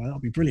there somewhere. That'll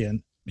be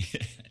brilliant."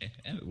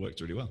 It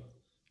worked really well.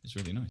 It's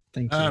really nice.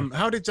 Thank you.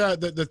 How did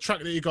the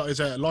track that you got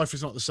is Life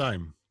Is Not the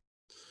Same?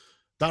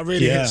 That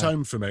really hits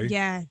home for me.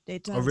 Yeah,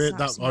 it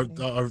does. I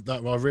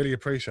really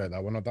appreciate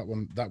that one.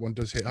 That one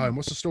does hit home.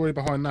 What's the story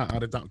behind that? How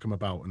did that come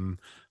about, and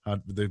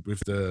with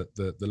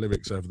the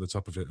lyrics over the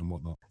top of it and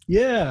whatnot?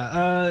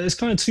 Yeah, it's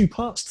kind of two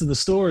parts to the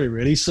story,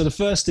 really. So the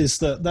first is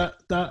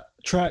that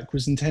track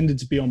was intended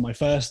to be on my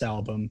first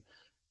album,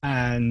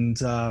 and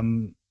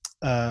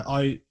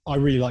I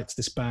really liked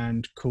this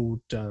band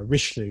called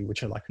Richelieu,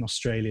 which are like an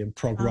Australian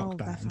prog rock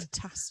band. They're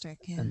fantastic.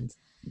 Yeah. And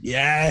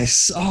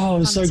yes. Oh,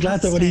 I'm so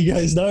glad that one of you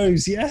guys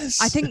knows.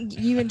 Yes. I think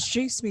you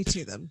introduced me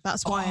to them.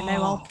 That's why I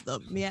know of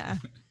them. Yeah.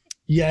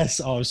 Yes.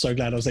 Oh, I was so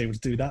glad I was able to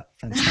do that.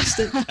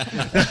 Fantastic.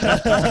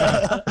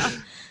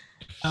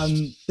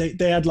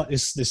 They had like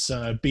this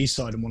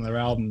B-side on one of their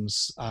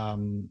albums,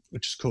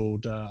 which is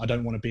called I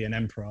Don't Want to Be an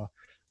Emperor,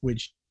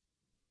 which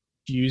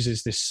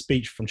uses this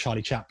speech from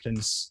Charlie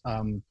Chaplin's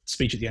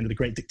speech at the end of The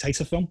Great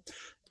Dictator film.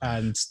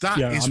 And that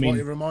is what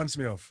it reminds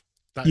me of.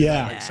 That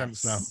makes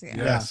sense now.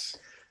 Yes.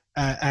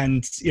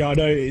 And I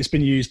know it's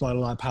been used by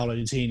like Paolo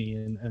Nutini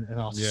and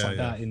artists like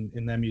that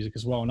in their music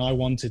as well. And I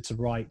wanted to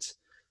write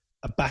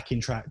a backing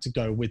track to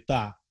go with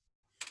that,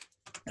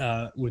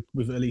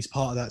 with at least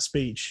part of that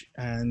speech.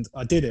 And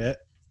I did it.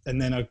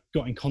 And then I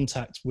got in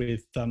contact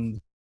with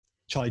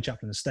Charlie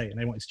Chaplin estate, and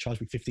they wanted to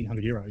charge me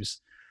 €1,500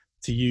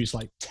 to use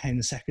like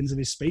 10 seconds of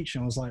his speech.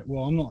 And I was like,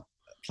 well, I'm not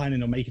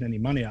planning on making any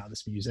money out of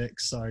this music,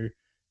 so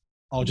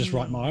I'll just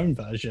write my own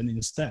version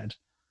instead.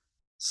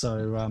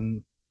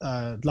 So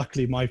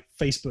luckily my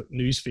Facebook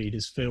newsfeed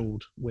is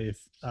filled with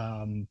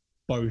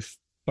both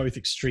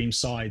extreme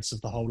sides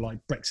of the whole like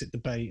Brexit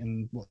debate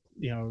and what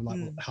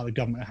how the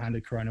government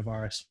handled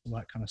coronavirus, all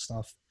that kind of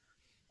stuff.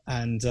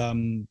 and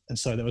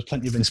so there was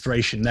plenty of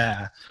inspiration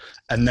there.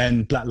 And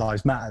then Black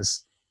Lives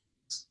Matters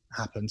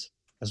happened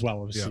as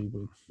well, obviously,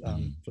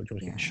 with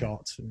George getting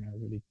shot.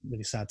 Really,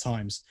 really sad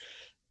times.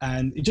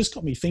 And it just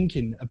got me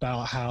thinking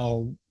about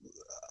how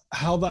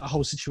that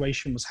whole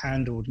situation was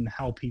handled and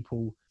how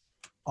people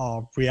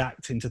are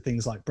reacting to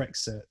things like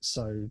Brexit.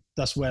 So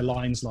that's where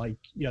lines like,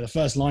 the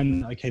first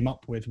line that I came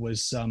up with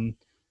was,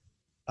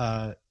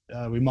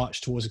 we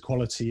march towards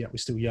equality, yet we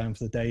still yearn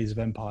for the days of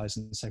empires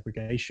and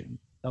segregation.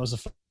 That was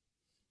the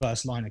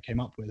first line I came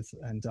up with,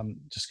 and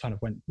just kind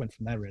of went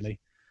from there,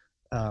 really.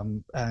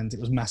 And it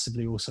was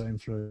massively also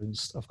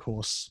influenced, of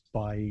course,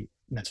 by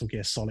Metal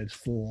Gear Solid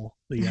 4,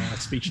 the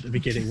speech at the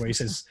beginning where he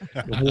says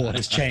the war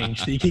has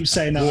changed. He keeps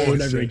saying that over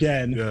and over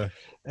again.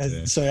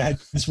 So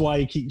that's why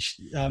he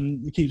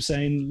keeps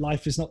saying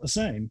life is not the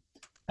same.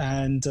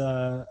 And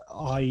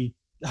I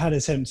had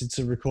attempted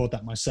to record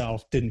that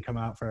myself, didn't come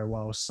out very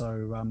well.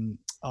 So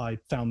I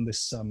found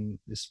this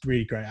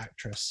really great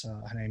actress,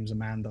 her name's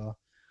Amanda,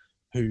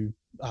 who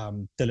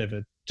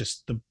delivered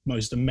just the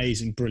most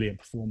amazing, brilliant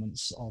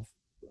performance of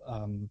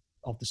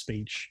the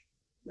speech,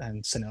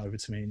 and sent it over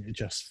to me, and it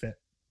just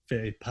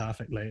fitted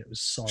perfectly. It was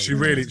so she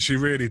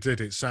really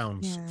did. It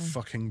sounds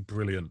fucking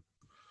brilliant.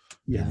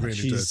 Yeah, it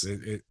really does.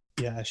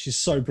 Yeah, she's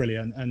so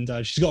brilliant, and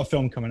she's got a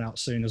film coming out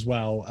soon as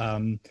well.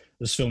 It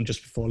was filmed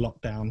just before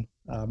lockdown.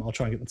 I'll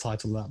try and get the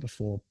title of that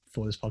before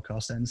this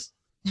podcast ends.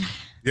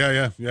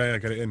 Yeah,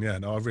 get it in. Yeah,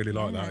 no, I really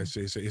like that.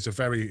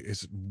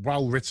 It's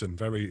well written,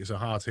 it's a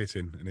hard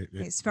hitting, and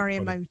it's very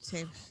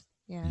emotive.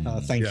 Yeah.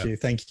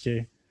 Thank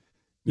you.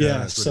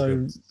 Yeah, so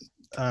really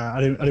I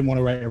didn't want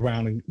to wait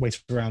around and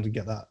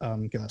get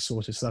that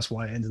sorted. So that's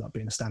why it ended up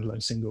being a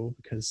standalone single,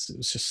 because it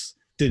was just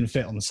didn't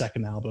fit on the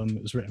second album.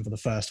 It was written for the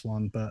first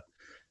one, but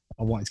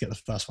I wanted to get the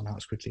first one out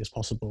as quickly as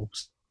possible.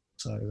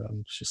 So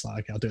it's just like,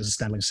 okay, I'll do it as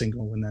a standalone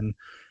single, and then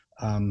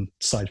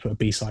decided to put a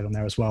B-side on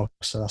there as well.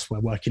 So that's where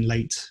Working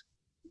Late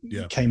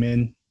came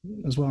in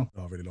as well.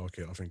 I really like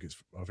it. I think it's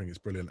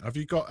brilliant. Have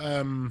you got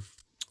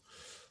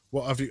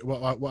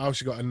what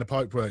else you got in the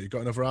pipe work? You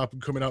got another album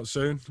coming out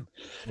soon?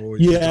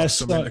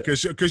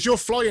 Because you're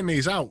flying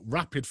these out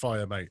rapid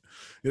fire, mate.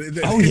 These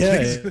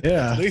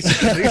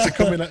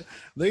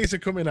are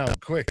coming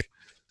out quick.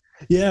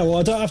 Yeah, well,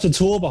 I don't have to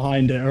tour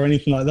behind it or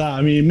anything like that.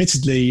 I mean,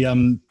 admittedly,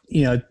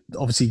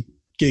 obviously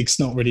gigs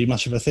not really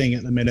much of a thing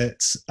at the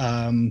minute.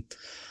 And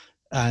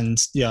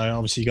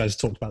obviously you guys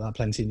talked about that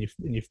plenty in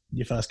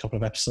your first couple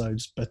of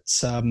episodes. But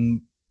because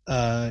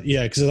I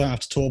don't have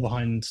to tour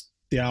behind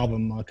the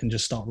album, I can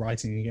just start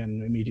writing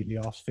again immediately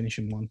after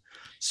finishing one.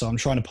 So I'm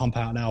trying to pump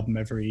out an album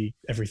every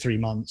 3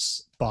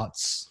 months. But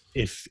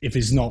if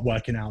it's not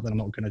working out, then I'm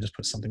not going to just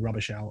put something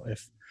rubbish out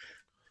if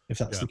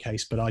that's the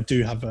case. But I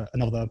do have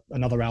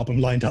another album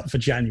lined up for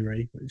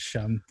January, which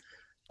I'm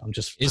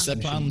just. Is there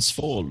plans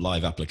for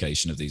live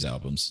application of these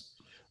albums?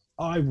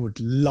 I would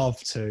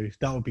love to.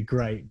 That would be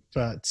great.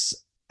 But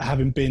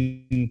having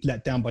been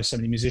let down by so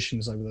many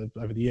musicians over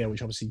the year,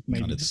 which obviously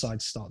made me decide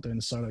to start doing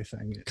the solo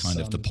thing. It's kind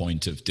of the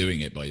point of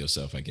doing it by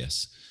yourself, I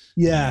guess.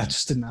 Yeah, I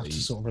just didn't have to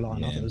sort of rely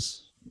on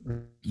others,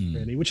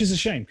 really, which is a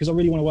shame, because I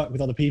really want to work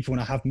with other people,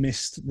 and I have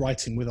missed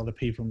writing with other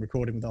people and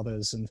recording with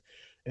others, and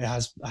it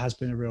has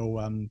been a real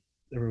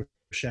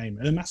shame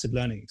and a massive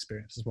learning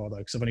experience as well, though,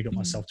 because I've only got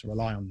myself to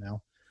rely on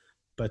now.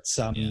 But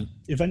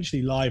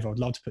eventually live, I would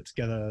love to put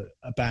together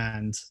a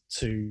band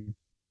to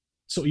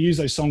sort of use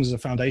those songs as a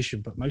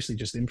foundation, but mostly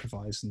just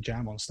improvise and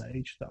jam on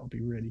stage. That would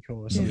be really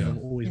cool. It's something I've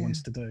always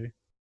wanted to do.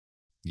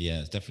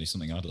 Yeah, it's definitely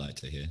something I'd like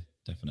to hear.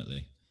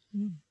 Definitely.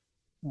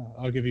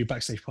 I'll give you a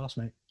backstage pass,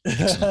 mate.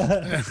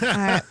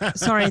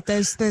 Sorry,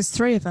 there's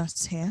 3 of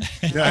us here.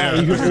 You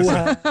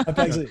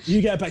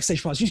get a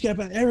backstage pass.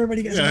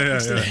 Everybody gets a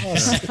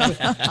backstage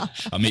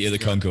pass. I'll meet you at the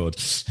Concorde.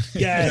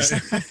 Yes. I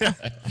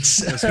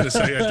was going to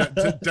say,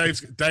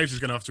 Dave's is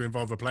going to have to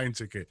involve a plane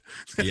ticket.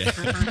 I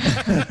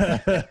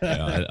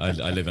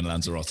live in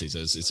Lanzarote, so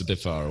it's a bit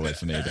far away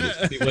for me, but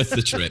it'd be worth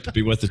the trip.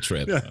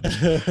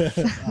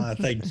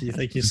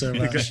 Thank you so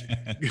much.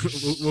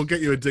 We'll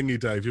get you a dinghy,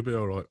 Dave. You'll be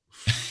all right.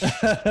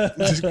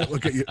 We'll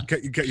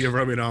get your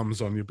rowing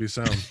arms on. You'll be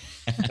sound.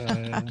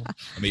 I'll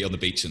meet you on the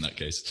beach in that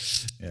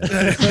case.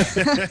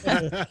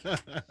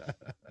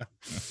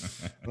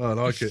 I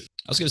like it.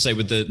 I was going to say,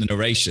 with the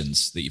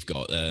narrations that you've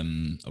got,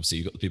 obviously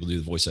you've got the people who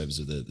do the voiceovers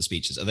of the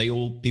speeches. Are they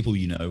all people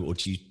you know, or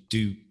do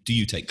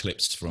you take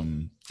clips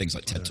from things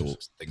like TED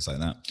Talks, things like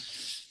that?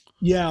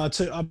 Yeah,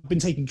 I've been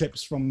taking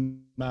clips from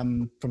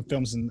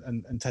films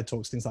and TED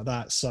Talks, things like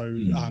that. So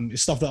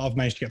it's stuff that I've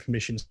managed to get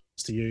permissions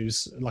to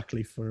use,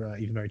 luckily for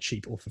either very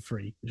cheap or for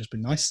free, which has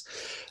been nice.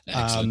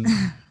 But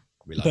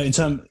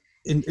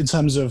in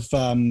terms of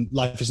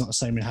life is not the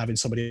same in having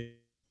somebody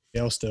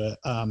else do it.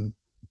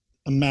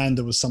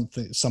 Amanda was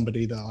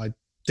somebody that I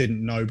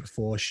didn't know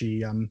before.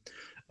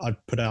 I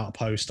put out a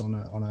post on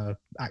a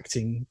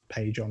acting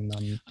page on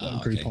a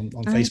group on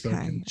Facebook,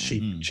 and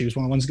she was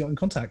one of the ones that got in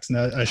contact,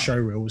 and her show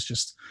reel was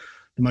just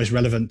the most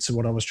relevant to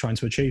what I was trying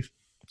to achieve.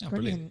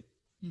 Brilliant.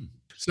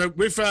 So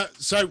with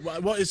so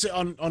what is it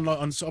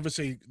on so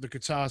obviously the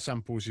guitar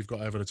samples you've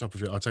got over the top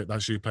of it? I take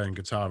that's you playing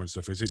guitar and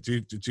stuff. Is it do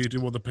you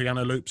do all the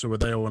piano loops, or are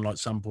they all on like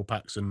sample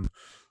packs, and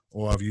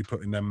or have you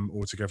putting them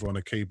all together on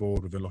a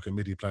keyboard with like a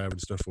MIDI player and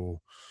stuff, or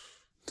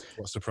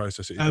what's the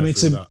process?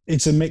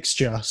 It's a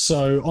mixture.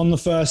 So on the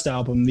first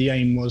album, the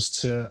aim was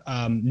to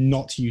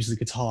not use the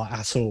guitar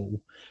at all,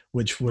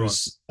 which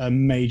was a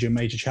major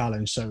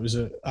challenge. So it was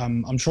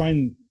I'm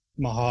trying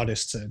my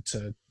hardest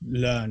to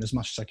learn as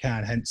much as I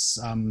can. Hence,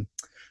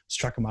 this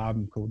track on my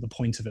album called "The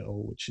Point of It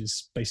All," which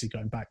is basically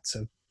going back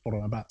to what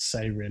I'm about to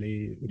say,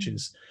 really, which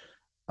is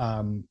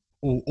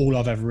all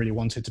I've ever really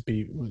wanted to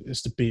be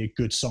is to be a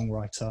good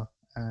songwriter.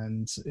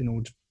 And in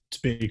order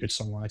to be a good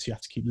songwriter, you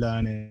have to keep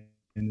learning.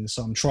 And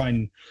so I'm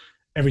trying.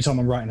 Every time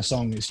I'm writing a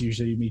song, it's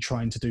usually me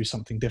trying to do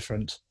something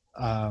different.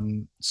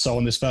 So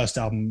on this first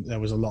album, there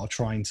was a lot of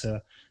trying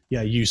to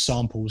use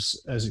samples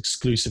as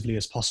exclusively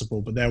as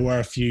possible, but there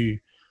were a few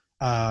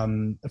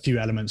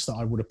elements that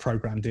I would have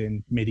programmed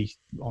in MIDI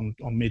on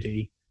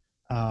MIDI,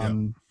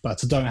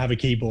 but I don't have a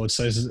keyboard,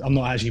 so I'm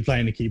not actually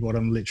playing the keyboard.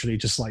 I'm literally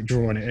just like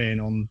drawing it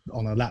in on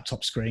a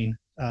laptop screen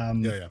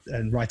and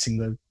writing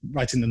the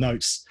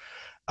notes.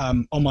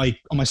 On my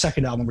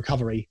second album,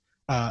 Recovery,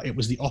 it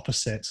was the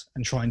opposite,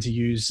 and trying to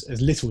use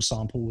as little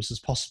samples as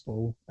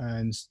possible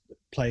and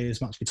play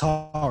as much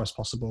guitar as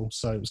possible.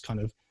 So it was kind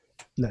of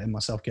letting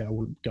myself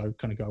go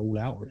all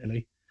out,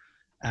 really.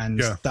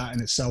 And that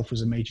in itself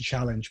was a major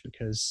challenge,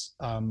 because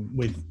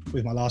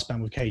with my last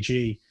band, with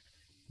KG,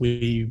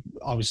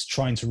 I was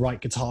trying to write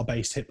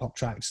guitar-based hip-hop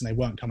tracks, and they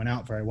weren't coming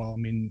out very well. I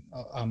mean,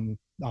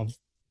 I've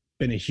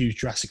been a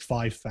huge Jurassic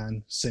 5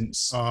 fan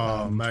since.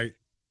 Mate,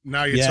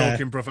 now you're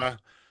talking, brother.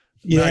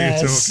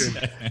 Yes. Now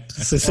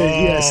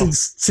you're talking.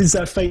 Since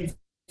that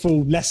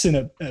fateful lesson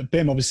at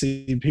BIM,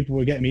 obviously people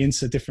were getting me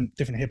into different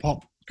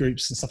hip-hop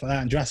groups and stuff like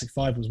that, and Jurassic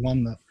 5 was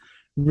one that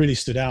really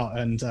stood out.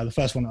 And the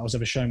first one that I was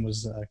ever shown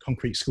was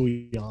Concrete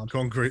Schoolyard.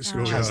 Mate.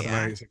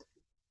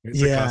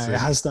 It's a classic. It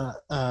has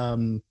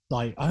that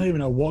like, I don't even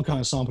know what kind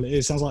of sample it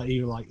is. It sounds like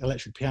either like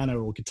electric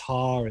piano or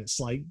guitar. It's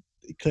like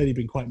clearly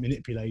been quite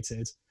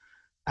manipulated,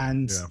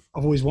 and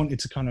I've always wanted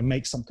to kind of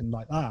make something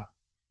like that,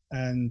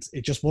 and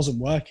it just wasn't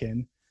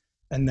working.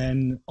 And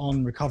then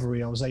on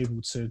Recovery, I was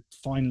able to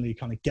finally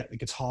kind of get the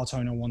guitar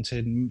tone I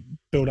wanted and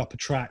build up a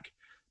track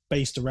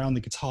based around the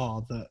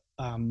guitar that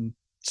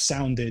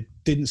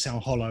didn't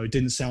sound hollow,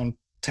 didn't sound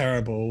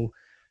terrible.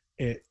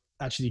 It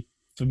actually,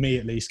 for me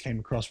at least, came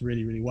across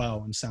really, really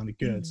well and sounded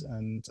good.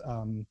 And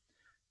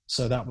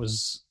so that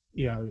was,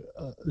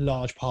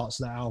 large parts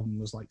of that album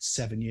was like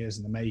 7 years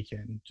in the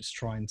making, just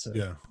trying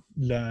to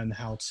learn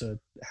how to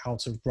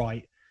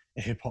write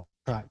a hip hop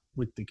track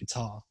with the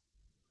guitar.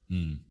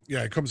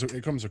 Yeah, it comes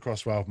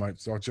across well, mate.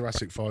 So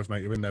Jurassic 5,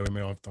 mate, you're in there with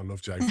me. I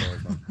love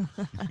J5, man. I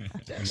love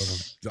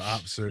them.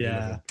 Absolutely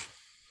love them.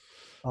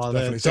 Oh,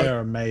 they're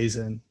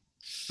amazing.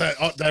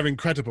 They're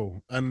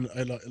incredible, and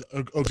like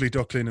Ugly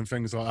Duckling and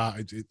things like that.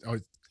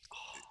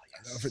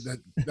 I think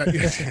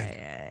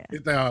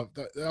they are.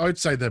 I'd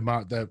say they're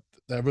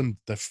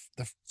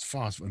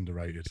far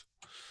underrated.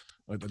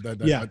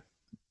 They're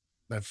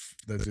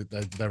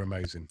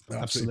amazing. They're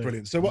absolutely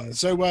brilliant. So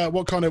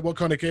what kind of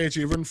gear do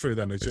you run through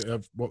then? Is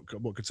it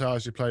what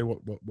guitars you play?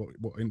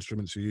 What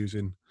instruments you're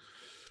using?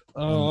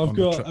 I've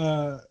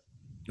got.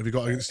 Have you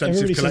got an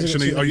extensive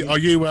collection? Are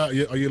you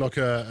like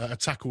a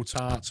tackle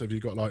tart? Have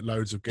you got like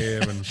loads of gear?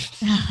 And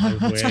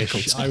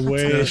I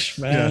wish,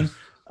 man. Yeah.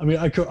 I mean,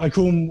 I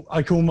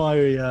call my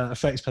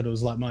effects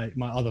pedals like my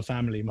other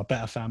family, my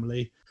better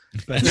family.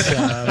 But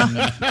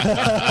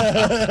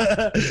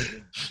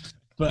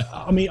but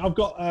I mean, I've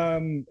got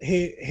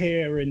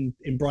here in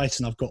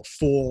Brighton, I've got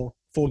four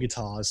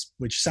guitars,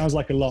 which sounds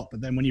like a lot,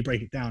 but then when you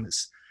break it down,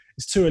 it's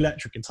two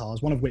electric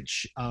guitars, one of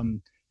which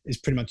is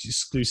pretty much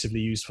exclusively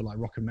used for like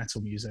rock and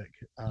metal music.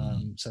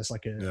 So it's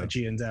like a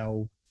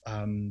G&L,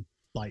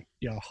 like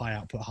high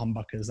output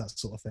humbuckers, that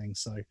sort of thing.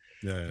 So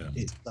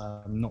it's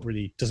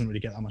doesn't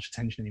really get that much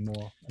attention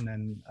anymore. And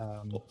then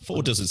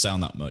four doesn't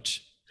sound that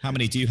much. How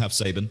many do you have,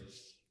 Sabin?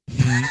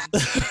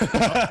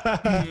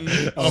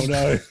 Oh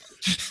no.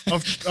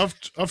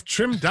 I've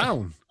trimmed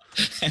down.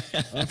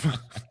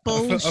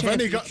 Bullshit. I've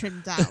only got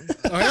trimmed down.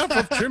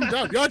 I've trimmed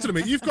down. Yeah, I don't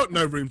know. You've got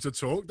no room to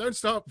talk. Don't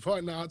start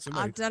pointing that out to me.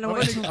 I don't know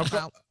what you're talking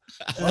about.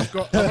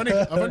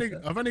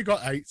 I've only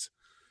got 8.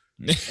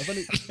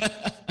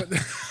 But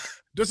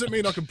doesn't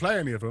mean I can play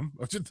any of them.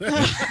 But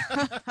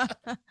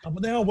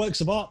they are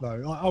works of art,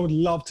 though. I would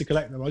love to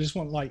collect them. I just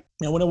want, like,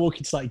 when I walk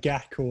into like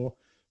GAC or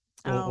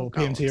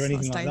PMT or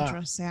anything like that,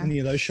 any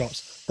of those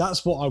shops,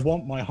 that's what I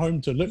want my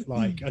home to look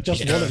like. I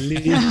just want to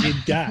live in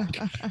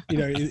GAC,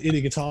 in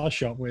a guitar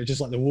shop where just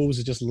like the walls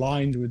are just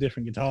lined with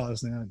different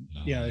guitars now.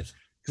 Because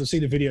I've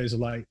seen the videos of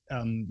like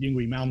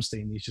Yngwie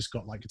Malmsteen. He's just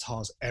got like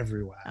guitars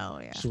everywhere. Oh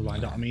yeah, just all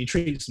lined up. I mean, he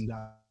treats them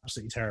down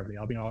absolutely terribly.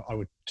 I mean, I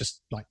would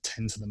just like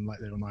tend to them like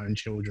they were my own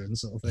children,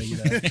 sort of thing. You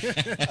know?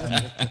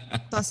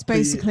 That's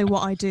basically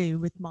what I do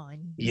with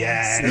mine.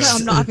 Yes. No,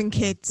 I'm not having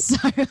kids. So.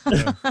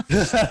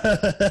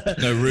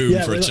 No room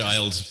for a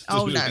child. Just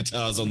Oh, no.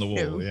 guitars on the wall.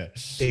 No. Yeah.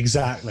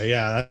 Exactly.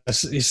 Yeah,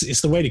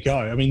 it's the way to go.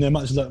 I mean, they're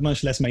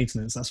much less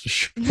maintenance, that's for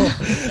sure.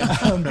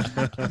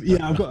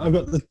 Yeah, I've got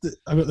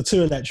the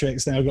two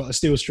electrics. Then I've got a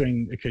steel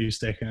string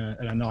acoustic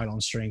and a nylon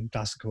string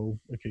classical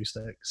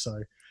acoustic. So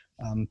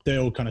they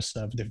all kind of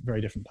serve a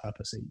very different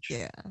purpose each.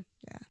 Yeah.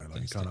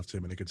 You can't have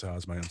too many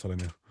guitars, mate. I'm telling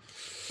you.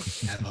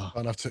 Never.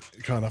 You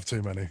can't have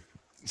too many.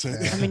 So,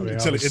 I mean,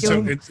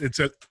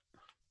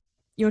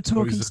 you're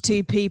talking to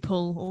two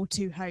people or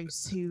two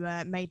hosts who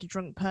made a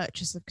drunk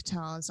purchase of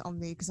guitars on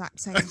the exact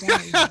same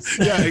day.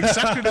 Yeah,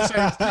 exactly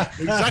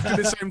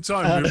the same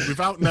time,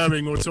 without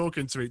knowing or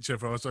talking to each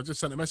other. So I just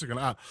sent a message going,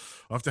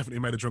 I've definitely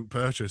made a drunk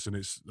purchase, and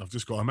I've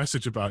just got a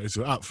message about it.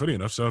 So, funny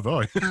enough, so have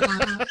I.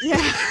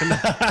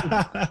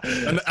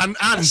 and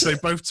they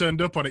both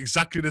turned up on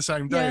exactly the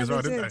same day as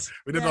well, didn't they?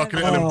 We did like a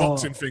little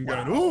unboxing thing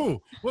going,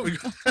 oh, what we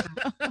got?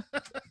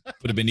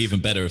 Would have been even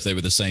better if they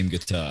were the same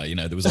guitar. You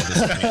know, there was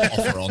obviously an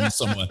offer on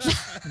somewhere.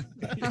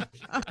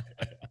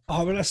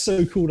 Oh, but that's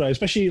so cool though.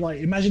 Especially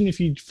like, imagine if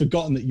you'd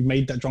forgotten that you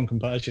made that drunken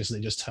purchase and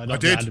they just turned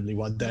up randomly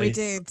one day. We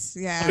did,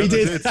 yeah. We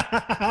did.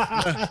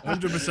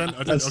 100%.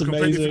 I That's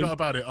completely amazing. forgot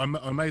about it. I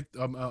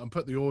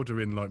put the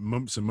order in like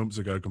months and months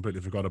ago.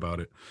 Completely forgot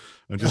about it,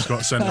 and just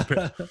got sent a pic.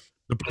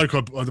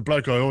 The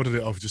bloke I ordered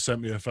it off just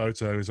sent me a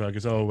photo. He's like,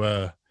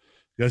 "Oh,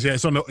 yes, yeah,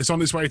 it's on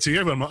its way to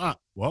you." And I'm like,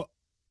 "What?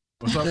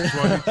 What's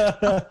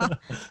that?"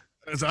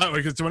 Is that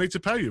because do I need to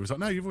pay you? I was like,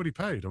 "No, you've already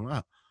paid." I'm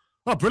like,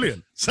 "Oh,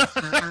 brilliant!" So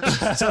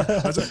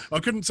I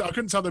couldn't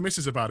tell the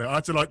missus about it. I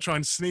had to like try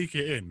and sneak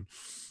it in.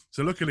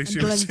 So luckily she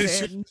was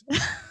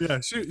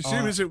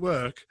at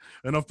work,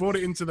 and I've brought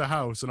it into the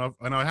house, and I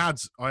had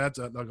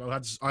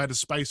a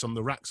space on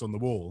the racks on the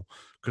wall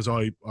because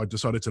I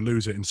decided to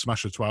lose it and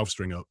smash a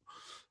 12-string up.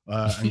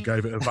 And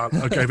gave it a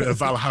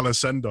Valhalla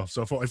send off.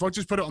 So I thought if I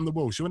just put it on the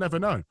wall, she'll never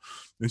know.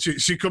 And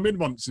she come in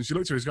once and she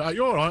looked at me and she goes,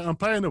 "You're all right, I'm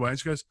paying away." And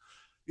she goes,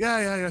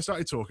 Yeah.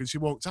 Started talking. She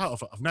walked out. I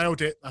thought, I've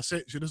nailed it. That's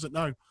it. She doesn't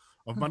know.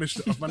 I've managed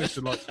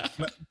to like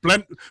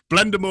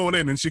blend them all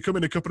in. And she come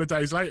in a couple of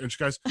days later and she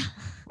goes,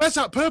 "Where's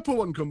that purple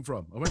one come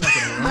from?" I went,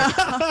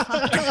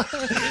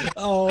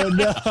 "Oh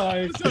no!"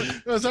 I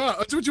was like,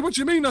 "What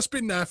do you mean? That's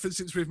been there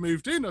since we've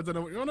moved in. I don't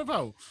know what you're on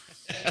about."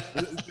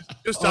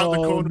 Just out the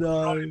corner,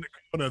 right in the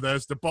corner,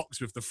 there's the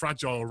box with the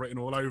fragile written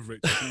all over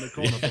it. Just in the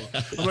corner.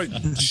 I'm like,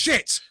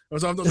 "Shit!" I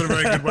was like, "I'm not doing a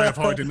very good way of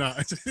hiding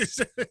that."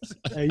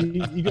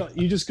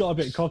 You just got a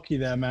bit cocky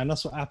there, man.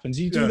 That's what happens.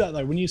 You do that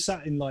though when you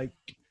sat in like,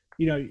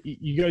 you know,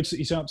 you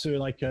turn up to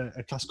like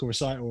a classical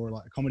recital or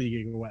like a comedy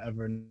gig or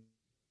whatever, and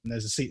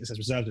there's a seat that says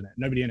reserved in it,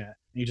 nobody in it, and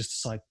you just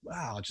decide,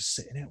 wow, I'll just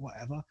sit in it,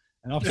 whatever.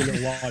 And after a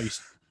little while, you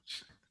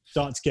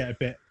start to get a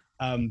bit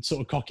sort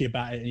of cocky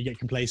about it, and you get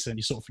complacent.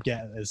 You sort of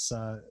forget there's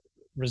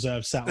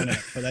reserve sat on it.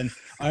 But then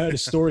I heard a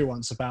story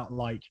once about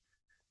like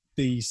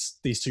these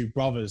two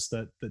brothers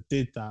that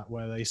did that,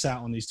 where they sat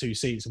on these two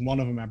seats, and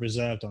one of them had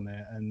reserved on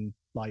it, and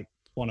like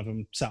one of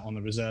them sat on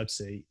the reserved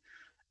seat.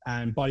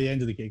 And by the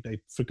end of the gig,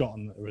 they'd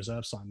forgotten that the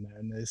reserve sign there.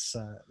 And this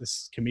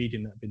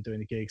comedian that had been doing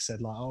the gig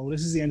said like, "Oh,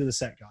 this is the end of the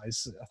set,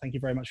 guys. Thank you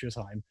very much for your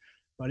time.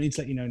 But I need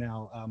to let you know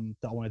now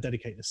that I want to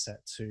dedicate this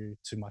set to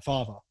my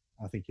father."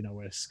 I think you know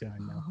where it's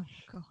going now.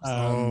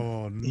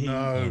 Oh,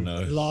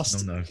 no.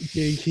 Last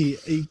gig,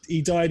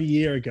 he died a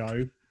year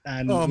ago.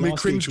 And my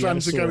cringe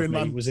glands are going,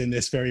 man. Was in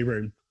this very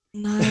room.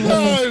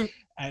 No.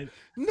 And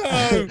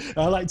No.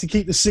 I like to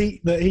keep the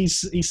seat that he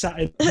sat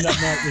in that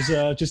night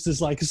reserved, just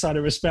as like a sign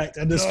of respect.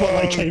 And the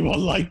spotlight came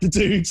on like the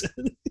dude.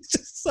 He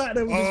just sat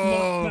there with his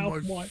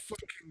mouth wide.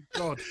 Fucking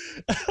God.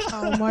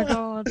 Oh my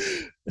God.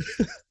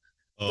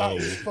 That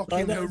was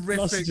fucking horrific,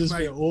 must just mate.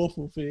 be an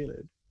awful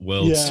feeling.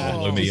 World,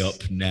 swallow me up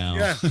now.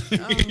 Yeah.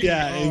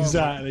 Yeah,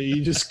 exactly.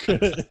 You just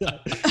couldn't.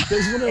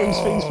 There's one of those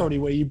things probably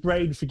where your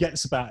brain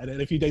forgets about it,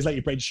 and a few days later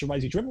your brain just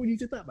reminds you. Do you remember when you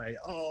did that, mate?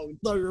 Oh,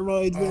 don't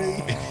remind me.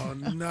 Oh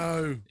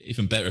no.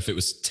 Even better if it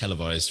was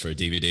televised for a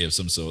DVD of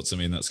some sorts. I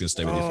mean, that's going to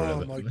stay with you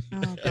forever.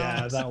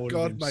 Yeah, that would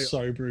have been mate,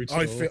 so brutal.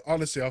 I feel like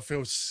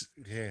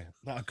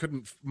I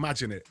couldn't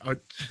imagine it. I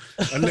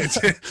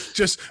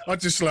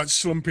just like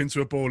slump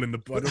into a ball in the.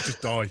 I'd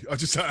just die.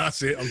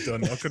 That's it. I'm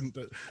done. I couldn't.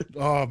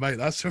 Oh mate,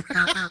 that's.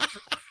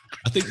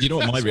 I think you know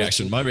what my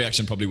reaction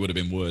probably would have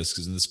been worse,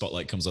 because when the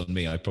spotlight comes on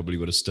me, I probably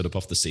would have stood up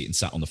off the seat and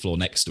sat on the floor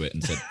next to it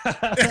and said,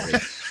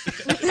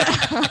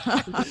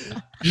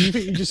 You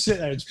think you just sit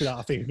there and just be like,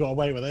 I think I got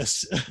away with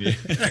this. Yeah,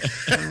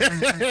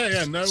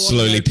 no one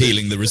slowly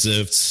peeling the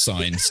reserved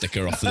sign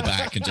sticker off the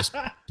back and just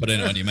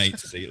putting it on your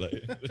mate's seat. Like.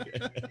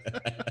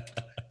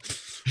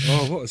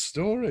 Oh, what a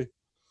story.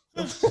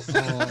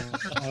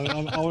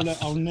 I'll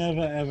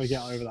never ever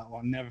get over that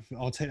one. Never.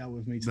 I'll take that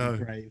with me to the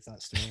grave.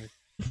 That story.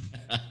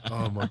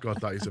 Oh my God,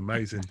 that is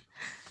amazing.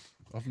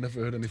 I've never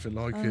heard anything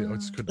like it. I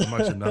just couldn't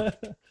imagine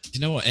that. You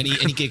know what? Any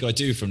gig I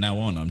do from now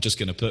on, I'm just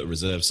going to put a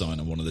reserve sign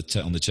on one of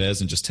the on the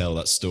chairs and just tell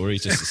that story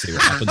just to see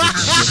what happens.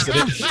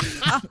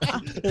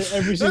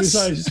 Every single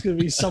time, it's just going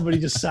to be somebody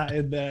just sat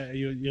in there.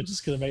 You're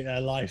just going to make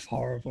their life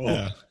horrible.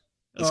 Yeah.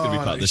 That's going to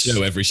be part of the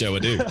show. Every show I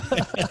do.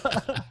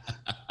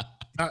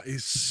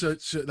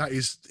 That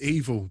is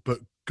evil, but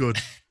good.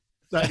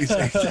 That is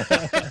evil.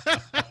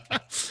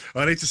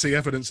 I need to see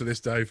evidence of this,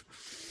 Dave.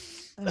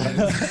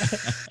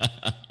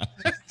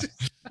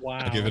 Wow.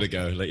 I'll give it a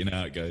go. Let you know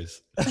how it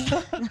goes.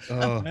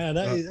 Man,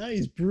 that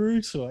is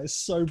brutal. It's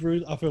so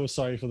brutal. I feel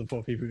sorry for the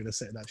poor people who are going to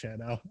sit in that chair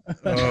now.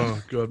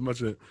 Oh God,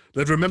 imagine it.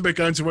 They'd remember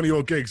going to one of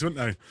your gigs, wouldn't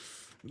they?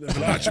 They'd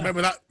be like,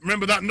 remember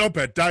that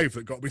knobhead Dave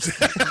that got me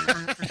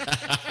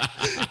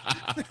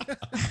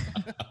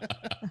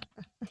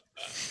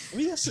I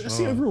mean, that's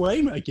the overall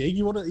aim at a gig.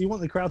 You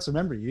want the crowd to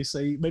remember you. So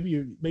maybe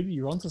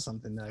you're onto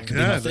something there.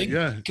 Yeah.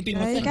 It could be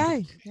my thing. There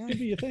you go. It could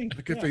be your thing.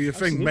 It could be your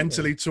thing.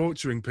 Mentally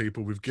torturing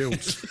people with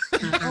guilt.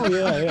 Oh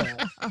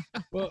yeah.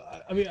 Well,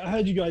 I mean, I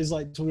heard you guys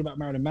like talking about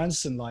Marilyn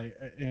Manson like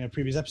in a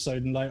previous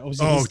episode, and like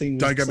obviously this thing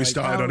was don't get me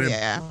started on him.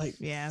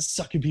 Yeah.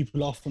 Sucking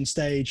people off on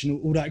stage and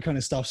all that kind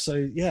of stuff.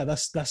 So yeah,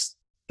 that's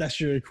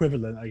your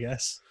equivalent, I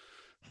guess.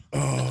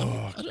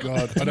 Oh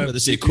God! I don't know whether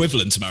it's the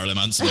equivalent to Marilyn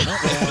Manson or not.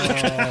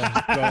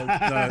 Oh, God,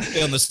 no.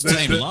 Be on the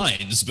same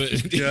lines,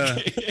 but yeah.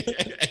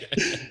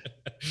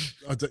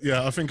 I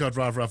think I'd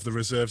rather have the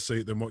reserve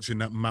seat than watching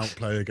that Mount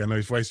play again.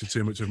 I've wasted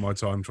too much of my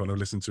time trying to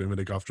listen to him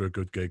after a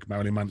good gig.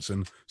 Marilyn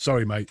Manson,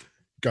 sorry mate,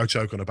 go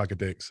choke on a bag of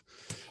dicks.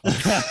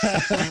 I've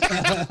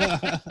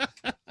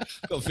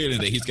got a feeling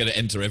that he's going to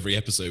enter every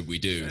episode we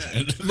do.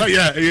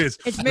 Yeah, he is.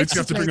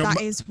 Admittedly,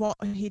 that is what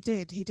he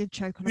did. He did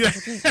choke on a bag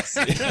of dicks.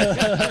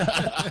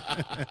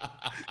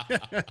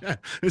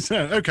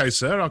 Okay,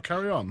 sir, I'll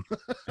carry on.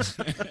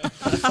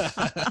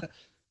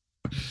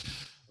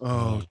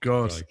 Oh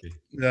God! Crikey.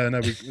 Yeah, no,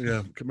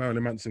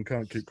 Marilyn Manson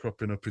can't keep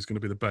cropping up. He's going to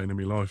be the bane of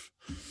my life.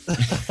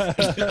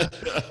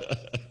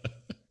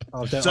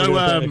 I'll do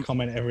a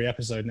comment every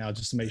episode now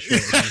just to make sure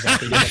it comes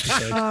out a good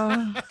episode.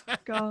 Oh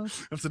God!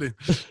 After the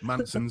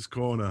Manson's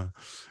corner,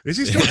 is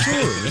he still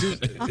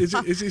touring?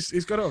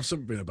 He's got to have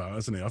something about it,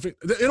 hasn't he? I think,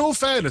 in all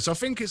fairness, I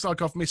think it's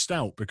like I've missed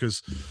out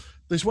because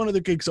there's one of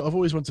the gigs that I've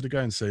always wanted to go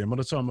and see, and by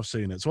the time I've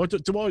seen it, so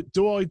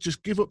do I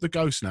just give up the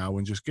ghost now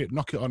and just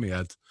knock it on the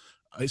head?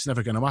 It's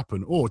never going to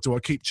happen, or do I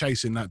keep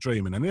chasing that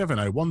dream? And I never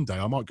know. One day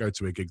I might go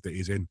to a gig that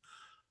he's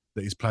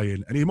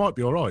playing, and he might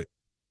be all right.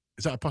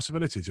 Is that a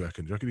possibility, do you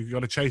reckon? Do you reckon you've got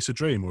to chase a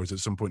dream, or is it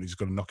at some point you just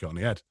got to knock it on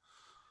the head?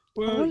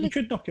 Well, you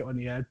could knock it on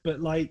the head,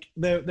 but like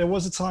there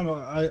was a time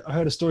I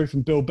heard a story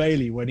from Bill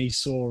Bailey when he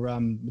saw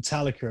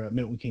Metallica at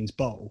Milton Keynes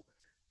Bowl,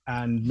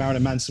 and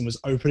Marilyn Manson was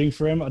opening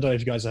for him. I don't know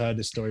if you guys have heard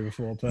this story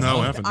before, but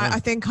no, I haven't. I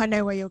think I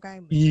know where you're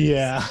going with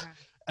yeah.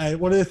 this.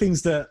 One of the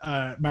things that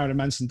Marilyn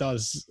Manson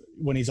does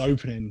when he's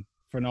opening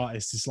for an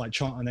artist is like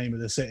chant the name of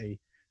the city.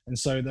 And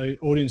so the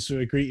audience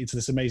were greeted to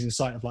this amazing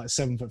sight of like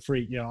 7 foot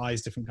freak,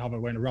 eyes different cover,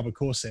 wearing a rubber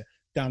corset,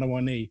 down on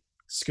one knee,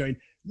 just going,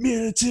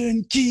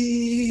 Milton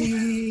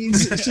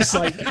Keynes. It's just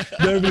like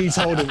nobody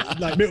told him.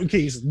 Like Milton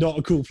Keynes, not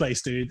a cool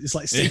place, dude. It's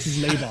like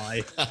Satan's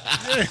lay-by.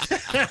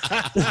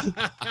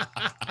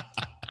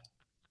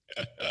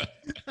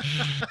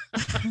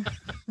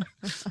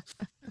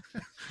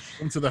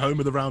 Come to the home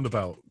of the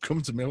roundabout.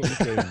 Come to Milton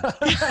Keynes.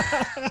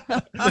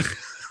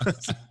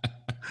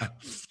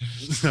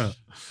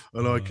 I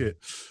like it.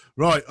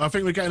 Right, I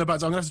think we're getting about.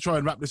 I'm going to have to try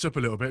and wrap this up a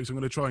little bit because I'm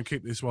going to try and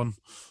keep this one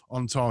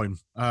on time.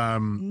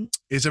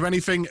 Is there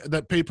anything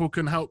that people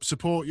can help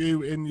support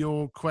you in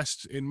your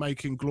quest in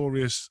making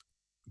glorious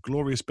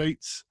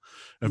beats?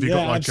 Have you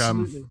got like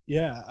absolutely.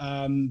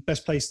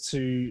 Best place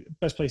to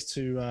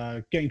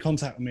get in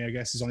contact with me, I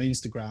guess, is on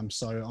Instagram.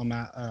 So I'm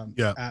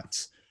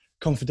at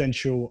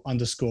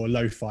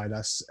confidential_lo-fi.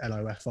 That's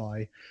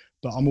LOFI.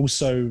 But I'm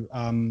also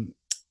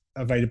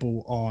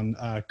available on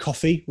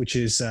Ko-fi, which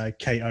is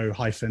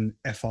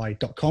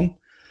ko-fi.com.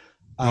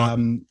 You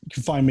can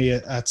find me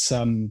at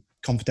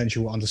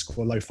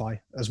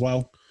confidential_lo-fi as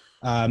well.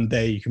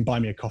 There you can buy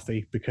me a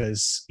coffee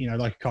because,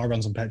 like a car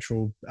runs on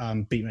petrol,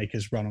 beat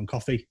makers run on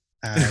coffee.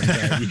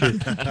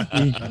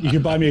 And you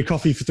can buy me a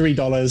coffee for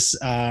 $3.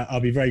 I'll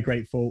be very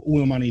grateful. All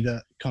the money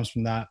that comes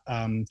from that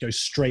goes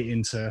straight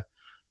into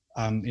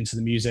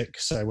the music.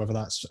 So whether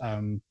that's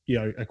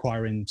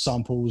acquiring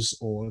samples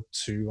or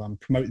to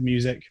promote the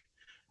music,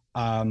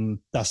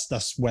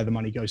 that's where the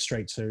money goes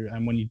straight to.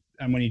 And when you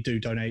do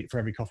donate, for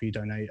every coffee you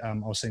donate,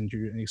 I'll send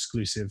you an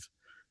exclusive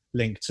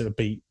link to a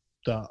beat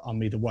that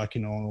I'm either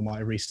working on or might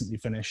have recently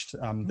finished,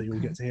 that you'll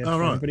get to hear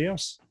from everybody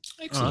else.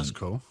 Excellent. Oh, that's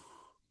cool.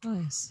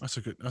 Nice. That's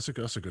a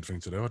good thing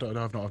to do. I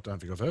don't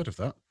think I've heard of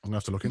that. I'm gonna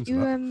have to look into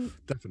that.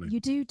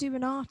 Definitely. You do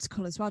an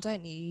article as well,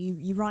 don't you?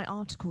 You write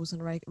articles on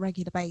a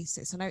regular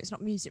basis. I know it's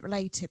not music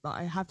related, but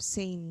I have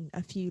seen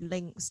a few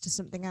links to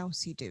something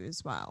else you do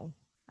as well.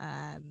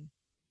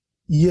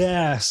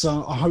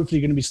 So I'm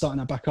hopefully going to be starting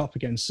that back up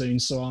again soon.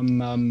 So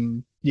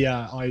I'm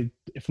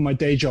for my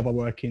day job I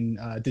work in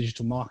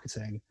digital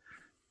marketing.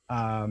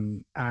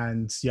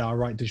 And yeah, I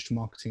write digital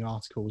marketing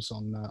articles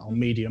on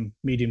Medium,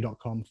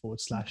 medium.com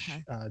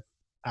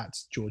 / at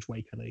George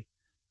Wakerley.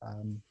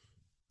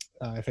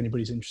 If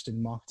anybody's interested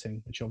in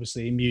marketing, which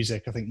obviously in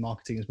music, I think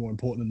marketing is more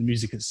important than the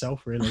music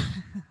itself, really.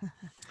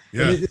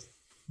 Yeah.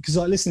 Because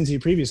like listening to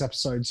your previous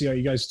episodes,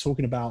 you guys are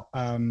talking about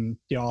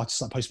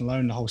artists like Post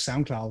Malone, the whole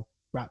SoundCloud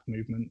rap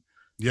movement.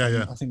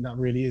 Yeah. I think that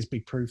really is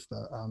big proof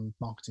that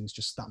marketing is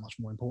just that much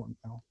more important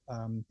now.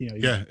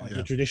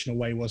 The traditional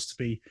way was to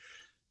be,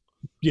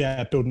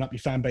 building up your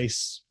fan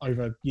base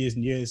over years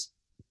and years,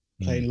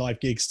 playing live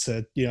gigs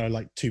to,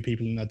 like 2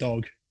 people and a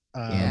dog.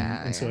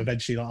 Until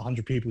eventually like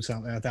 100 people turn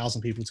up,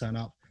 1,000 people turn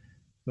up.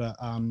 But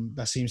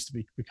that seems to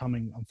be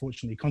becoming,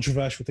 unfortunately,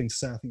 controversial thing to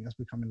say. I think that's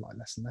becoming like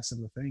less and less of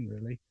a thing,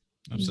 really.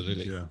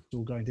 Absolutely. Yeah. It's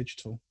all going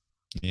digital.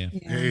 Yeah.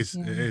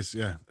 It is.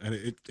 Yeah. And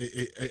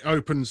it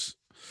opens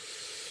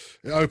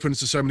to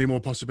so many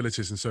more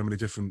possibilities and so many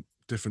different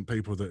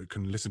people that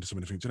can listen to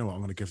something and think, do you know what,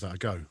 I'm going to give that a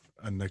go.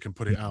 And they can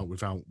put it out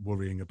without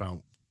worrying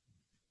about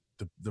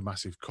the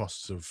massive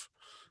costs of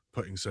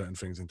putting certain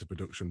things into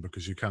production,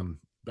 because you can.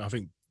 I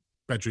think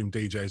bedroom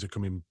DJs are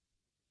coming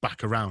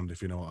back around,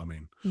 if you know what I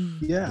mean.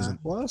 Yeah,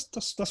 well,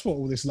 that's what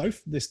all this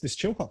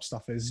chill hop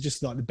stuff is.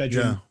 Just like the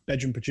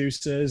bedroom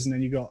producers, and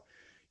then you got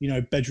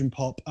bedroom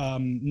pop.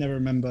 Never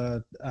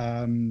remember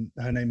her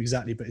name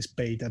exactly, but it's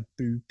Beda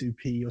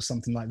Dupi or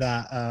something like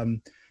that.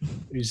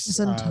 Who's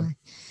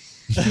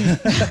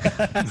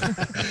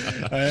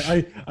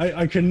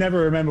I can never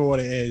remember what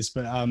it is,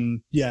 but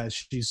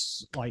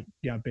she's like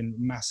been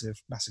massive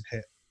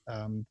hit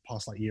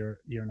past like year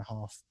and a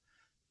half.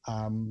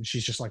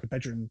 She's just like a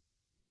bedroom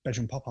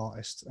pop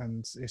artist,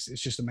 and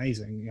it's just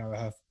amazing.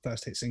 Her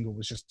first hit single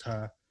was just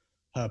her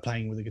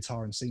playing with a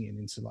guitar and singing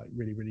into like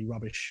really, really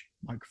rubbish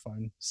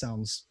microphone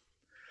sounds,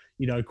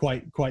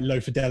 quite low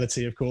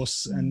fidelity, of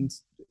course, and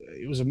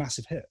it was a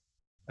massive hit.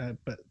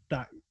 But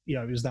that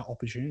it was that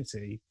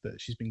opportunity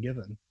that she's been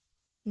given.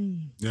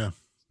 Yeah,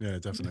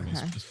 definitely.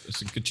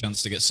 It's a good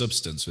chance to get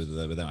substance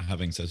without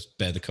having to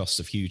bear the cost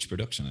of huge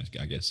production,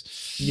 I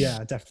guess.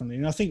 Yeah, definitely.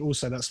 And I think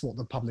also that's what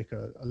the public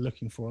are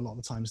looking for a lot of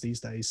the times these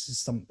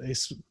days.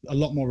 It's a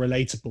lot more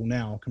relatable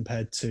now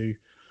compared to,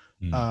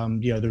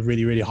 the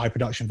really, really high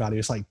production value.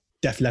 It's like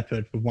Def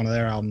Leppard with one of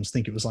their albums, I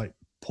think it was like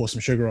Pour Some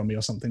Sugar on Me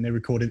or something. They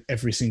recorded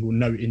every single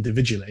note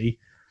individually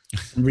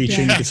and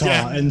retuned the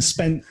guitar and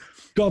spent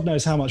God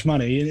knows how much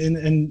money.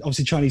 And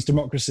obviously Chinese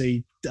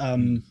Democracy,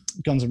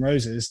 Guns N'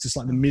 Roses, just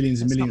like the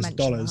millions and millions of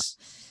dollars.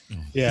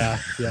 Yeah.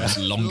 That's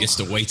the longest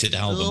awaited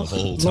album of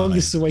all time.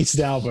 Longest awaited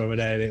album, and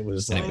then it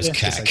was like, it was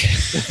cack.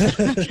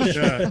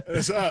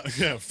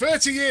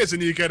 30 years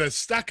and you get a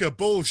stack of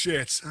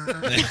bullshit.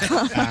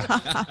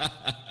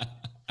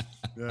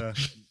 That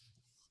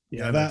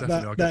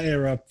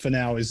era for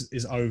now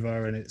is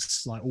over, and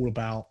it's like all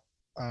about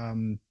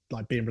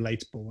like being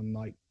relatable and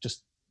like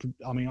just.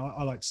 I mean,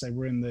 I like to say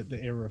we're in the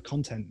era of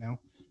content now,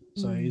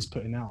 so it is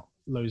putting out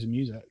loads of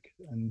music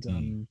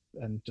and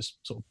just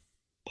sort of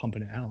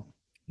pumping it out,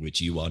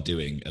 which you are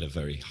doing at a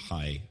very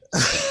high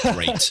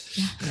rate.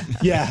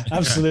 Yeah,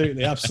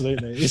 absolutely.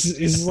 This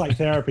is like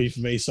therapy for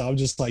me, so I'm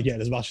just like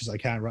getting as much as I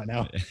can right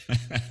now.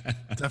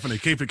 Definitely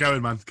keep it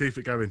going, man. Keep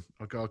it going.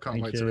 I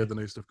can't wait to hear the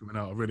new stuff coming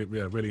out. I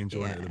really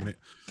enjoy it at the minute.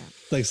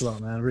 Thanks a lot,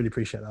 man. I really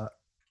appreciate that.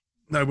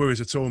 No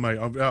worries at all, mate.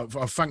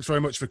 Thanks very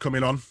much for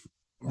coming on.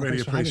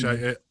 Really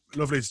appreciate it.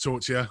 Lovely to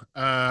talk to you.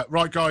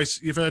 Right, guys,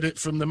 you've heard it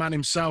from the man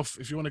himself.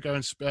 If you want to go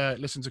and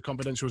listen to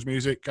Confidential's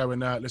music, go and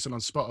listen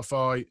on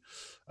Spotify.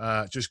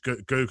 Just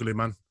Google him,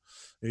 man.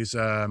 He's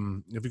have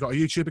you got a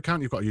YouTube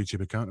account? You've got a YouTube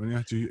account,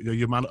 haven't you?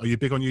 Are you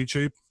big on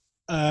YouTube?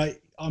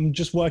 I'm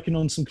just working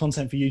on some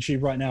content for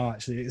YouTube right now,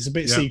 actually. It's a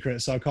bit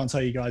secret, so I can't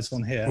tell you guys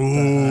on here.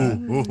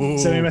 Send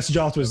me a message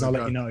afterwards and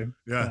I'll let you know.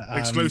 Yeah, but,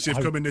 exclusive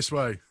coming this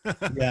way.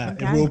 Yeah,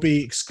 it will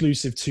be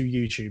exclusive to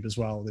YouTube as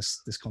well,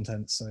 this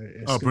content. So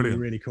it's going to be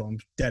really cool. I'm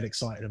dead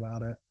excited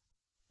about it.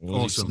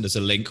 Well, awesome. There's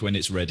a link when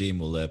it's ready and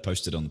we'll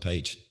post it on the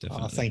page.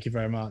 Definitely. Thank you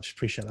very much.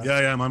 Appreciate that.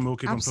 Yeah, man. We'll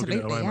keep on plugging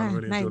it away, man.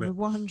 Really enjoyed it.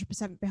 We're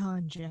 100%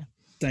 behind you.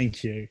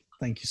 Thank you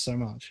so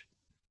much.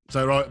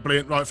 So, right,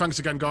 brilliant. Right, thanks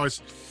again,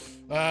 guys.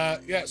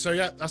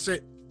 That's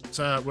it.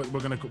 So we're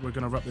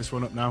gonna wrap this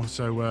one up now.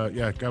 So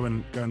go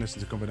and listen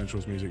to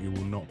Confidential's music. You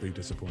will not be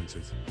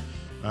disappointed.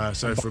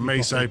 So from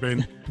me,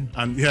 Sabin,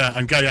 and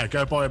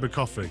go buy a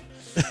coffee.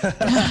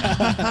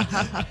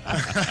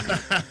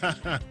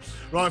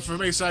 Right, from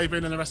me,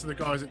 Sabin, and the rest of the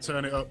guys at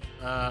Turn It Up.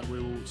 We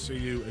will see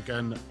you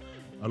again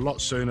a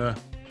lot sooner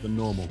than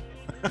normal.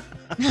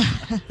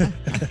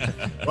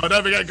 Well,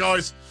 don't forget,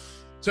 guys.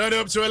 Turn it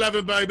up to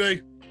 11,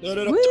 baby. Turn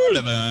it up to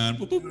 11.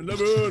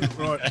 11.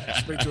 Right.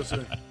 Speak to us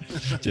soon.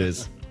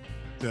 Cheers.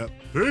 Yeah.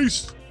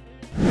 Peace.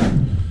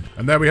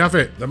 And there we have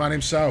it. The man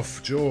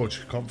himself,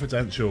 George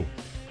Confidential.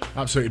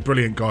 Absolutely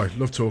brilliant guy.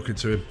 Love talking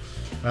to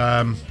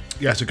him.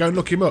 So go and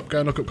look him up. Go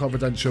and look up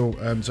Confidential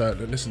and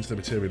listen to the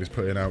material he's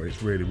putting out.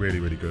 It's really, really,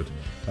 really good.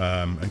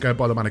 And go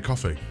buy the man a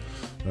coffee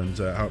and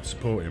help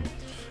support him.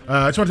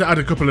 I just wanted to add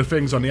a couple of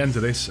things on the end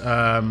of this.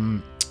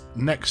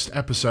 next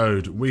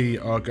episode, we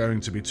are going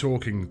to be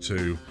talking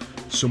to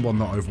someone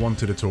that I've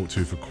wanted to talk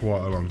to for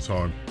quite a long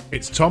time.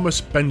 It's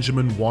Thomas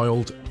Benjamin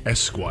Wild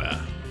Esquire.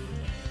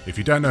 If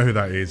you don't know who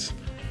that is,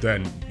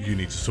 then you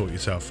need to sort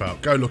yourself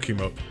out. Go look him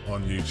up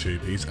on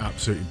YouTube. He's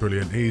absolutely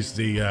brilliant. He's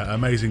the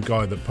amazing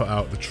guy that put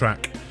out the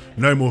track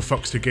No More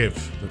Fucks to Give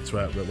that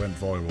went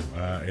viral.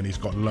 And he's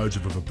got loads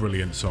of other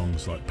brilliant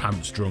songs like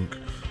Pants Drunk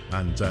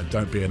and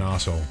Don't Be an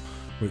Arsehole,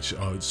 which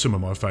are some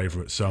of my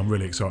favourites. So I'm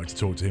really excited to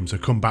talk to him. So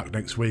come back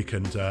next week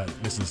and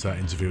listen to that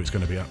interview. It's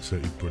going to be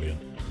absolutely brilliant.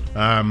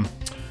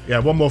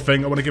 One more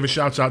thing. I want to give a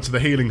shout out to the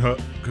Healing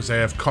Hut because they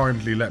have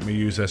kindly let me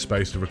use their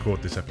space to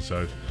record this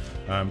episode.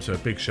 So a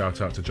big shout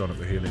out to John at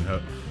the Healing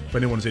Hut. If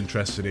anyone's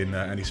interested in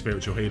any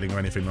spiritual healing or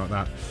anything like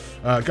that,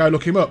 go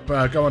look him up.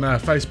 Go on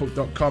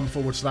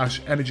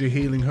facebook.com/Energy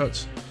Healing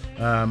Hut,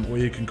 or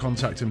you can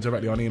contact him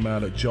directly on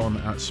email at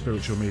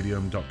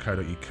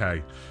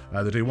john@spiritualmedium.co.uk.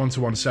 They do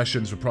one-to-one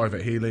sessions for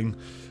private healing,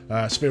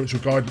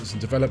 spiritual guidance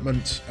and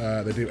development.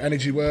 They do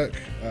energy work,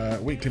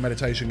 weekly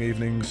meditation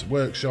evenings,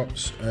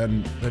 workshops,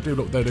 and they do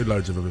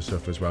loads of other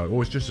stuff as well.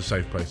 Always just a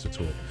safe place to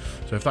talk.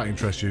 So if that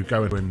interests you,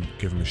 go and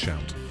give them a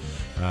shout.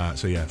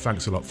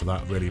 Thanks a lot for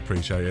that. Really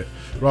appreciate it.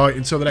 Right,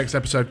 until the next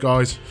episode,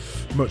 guys.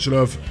 Much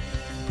love.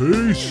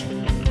 Peace.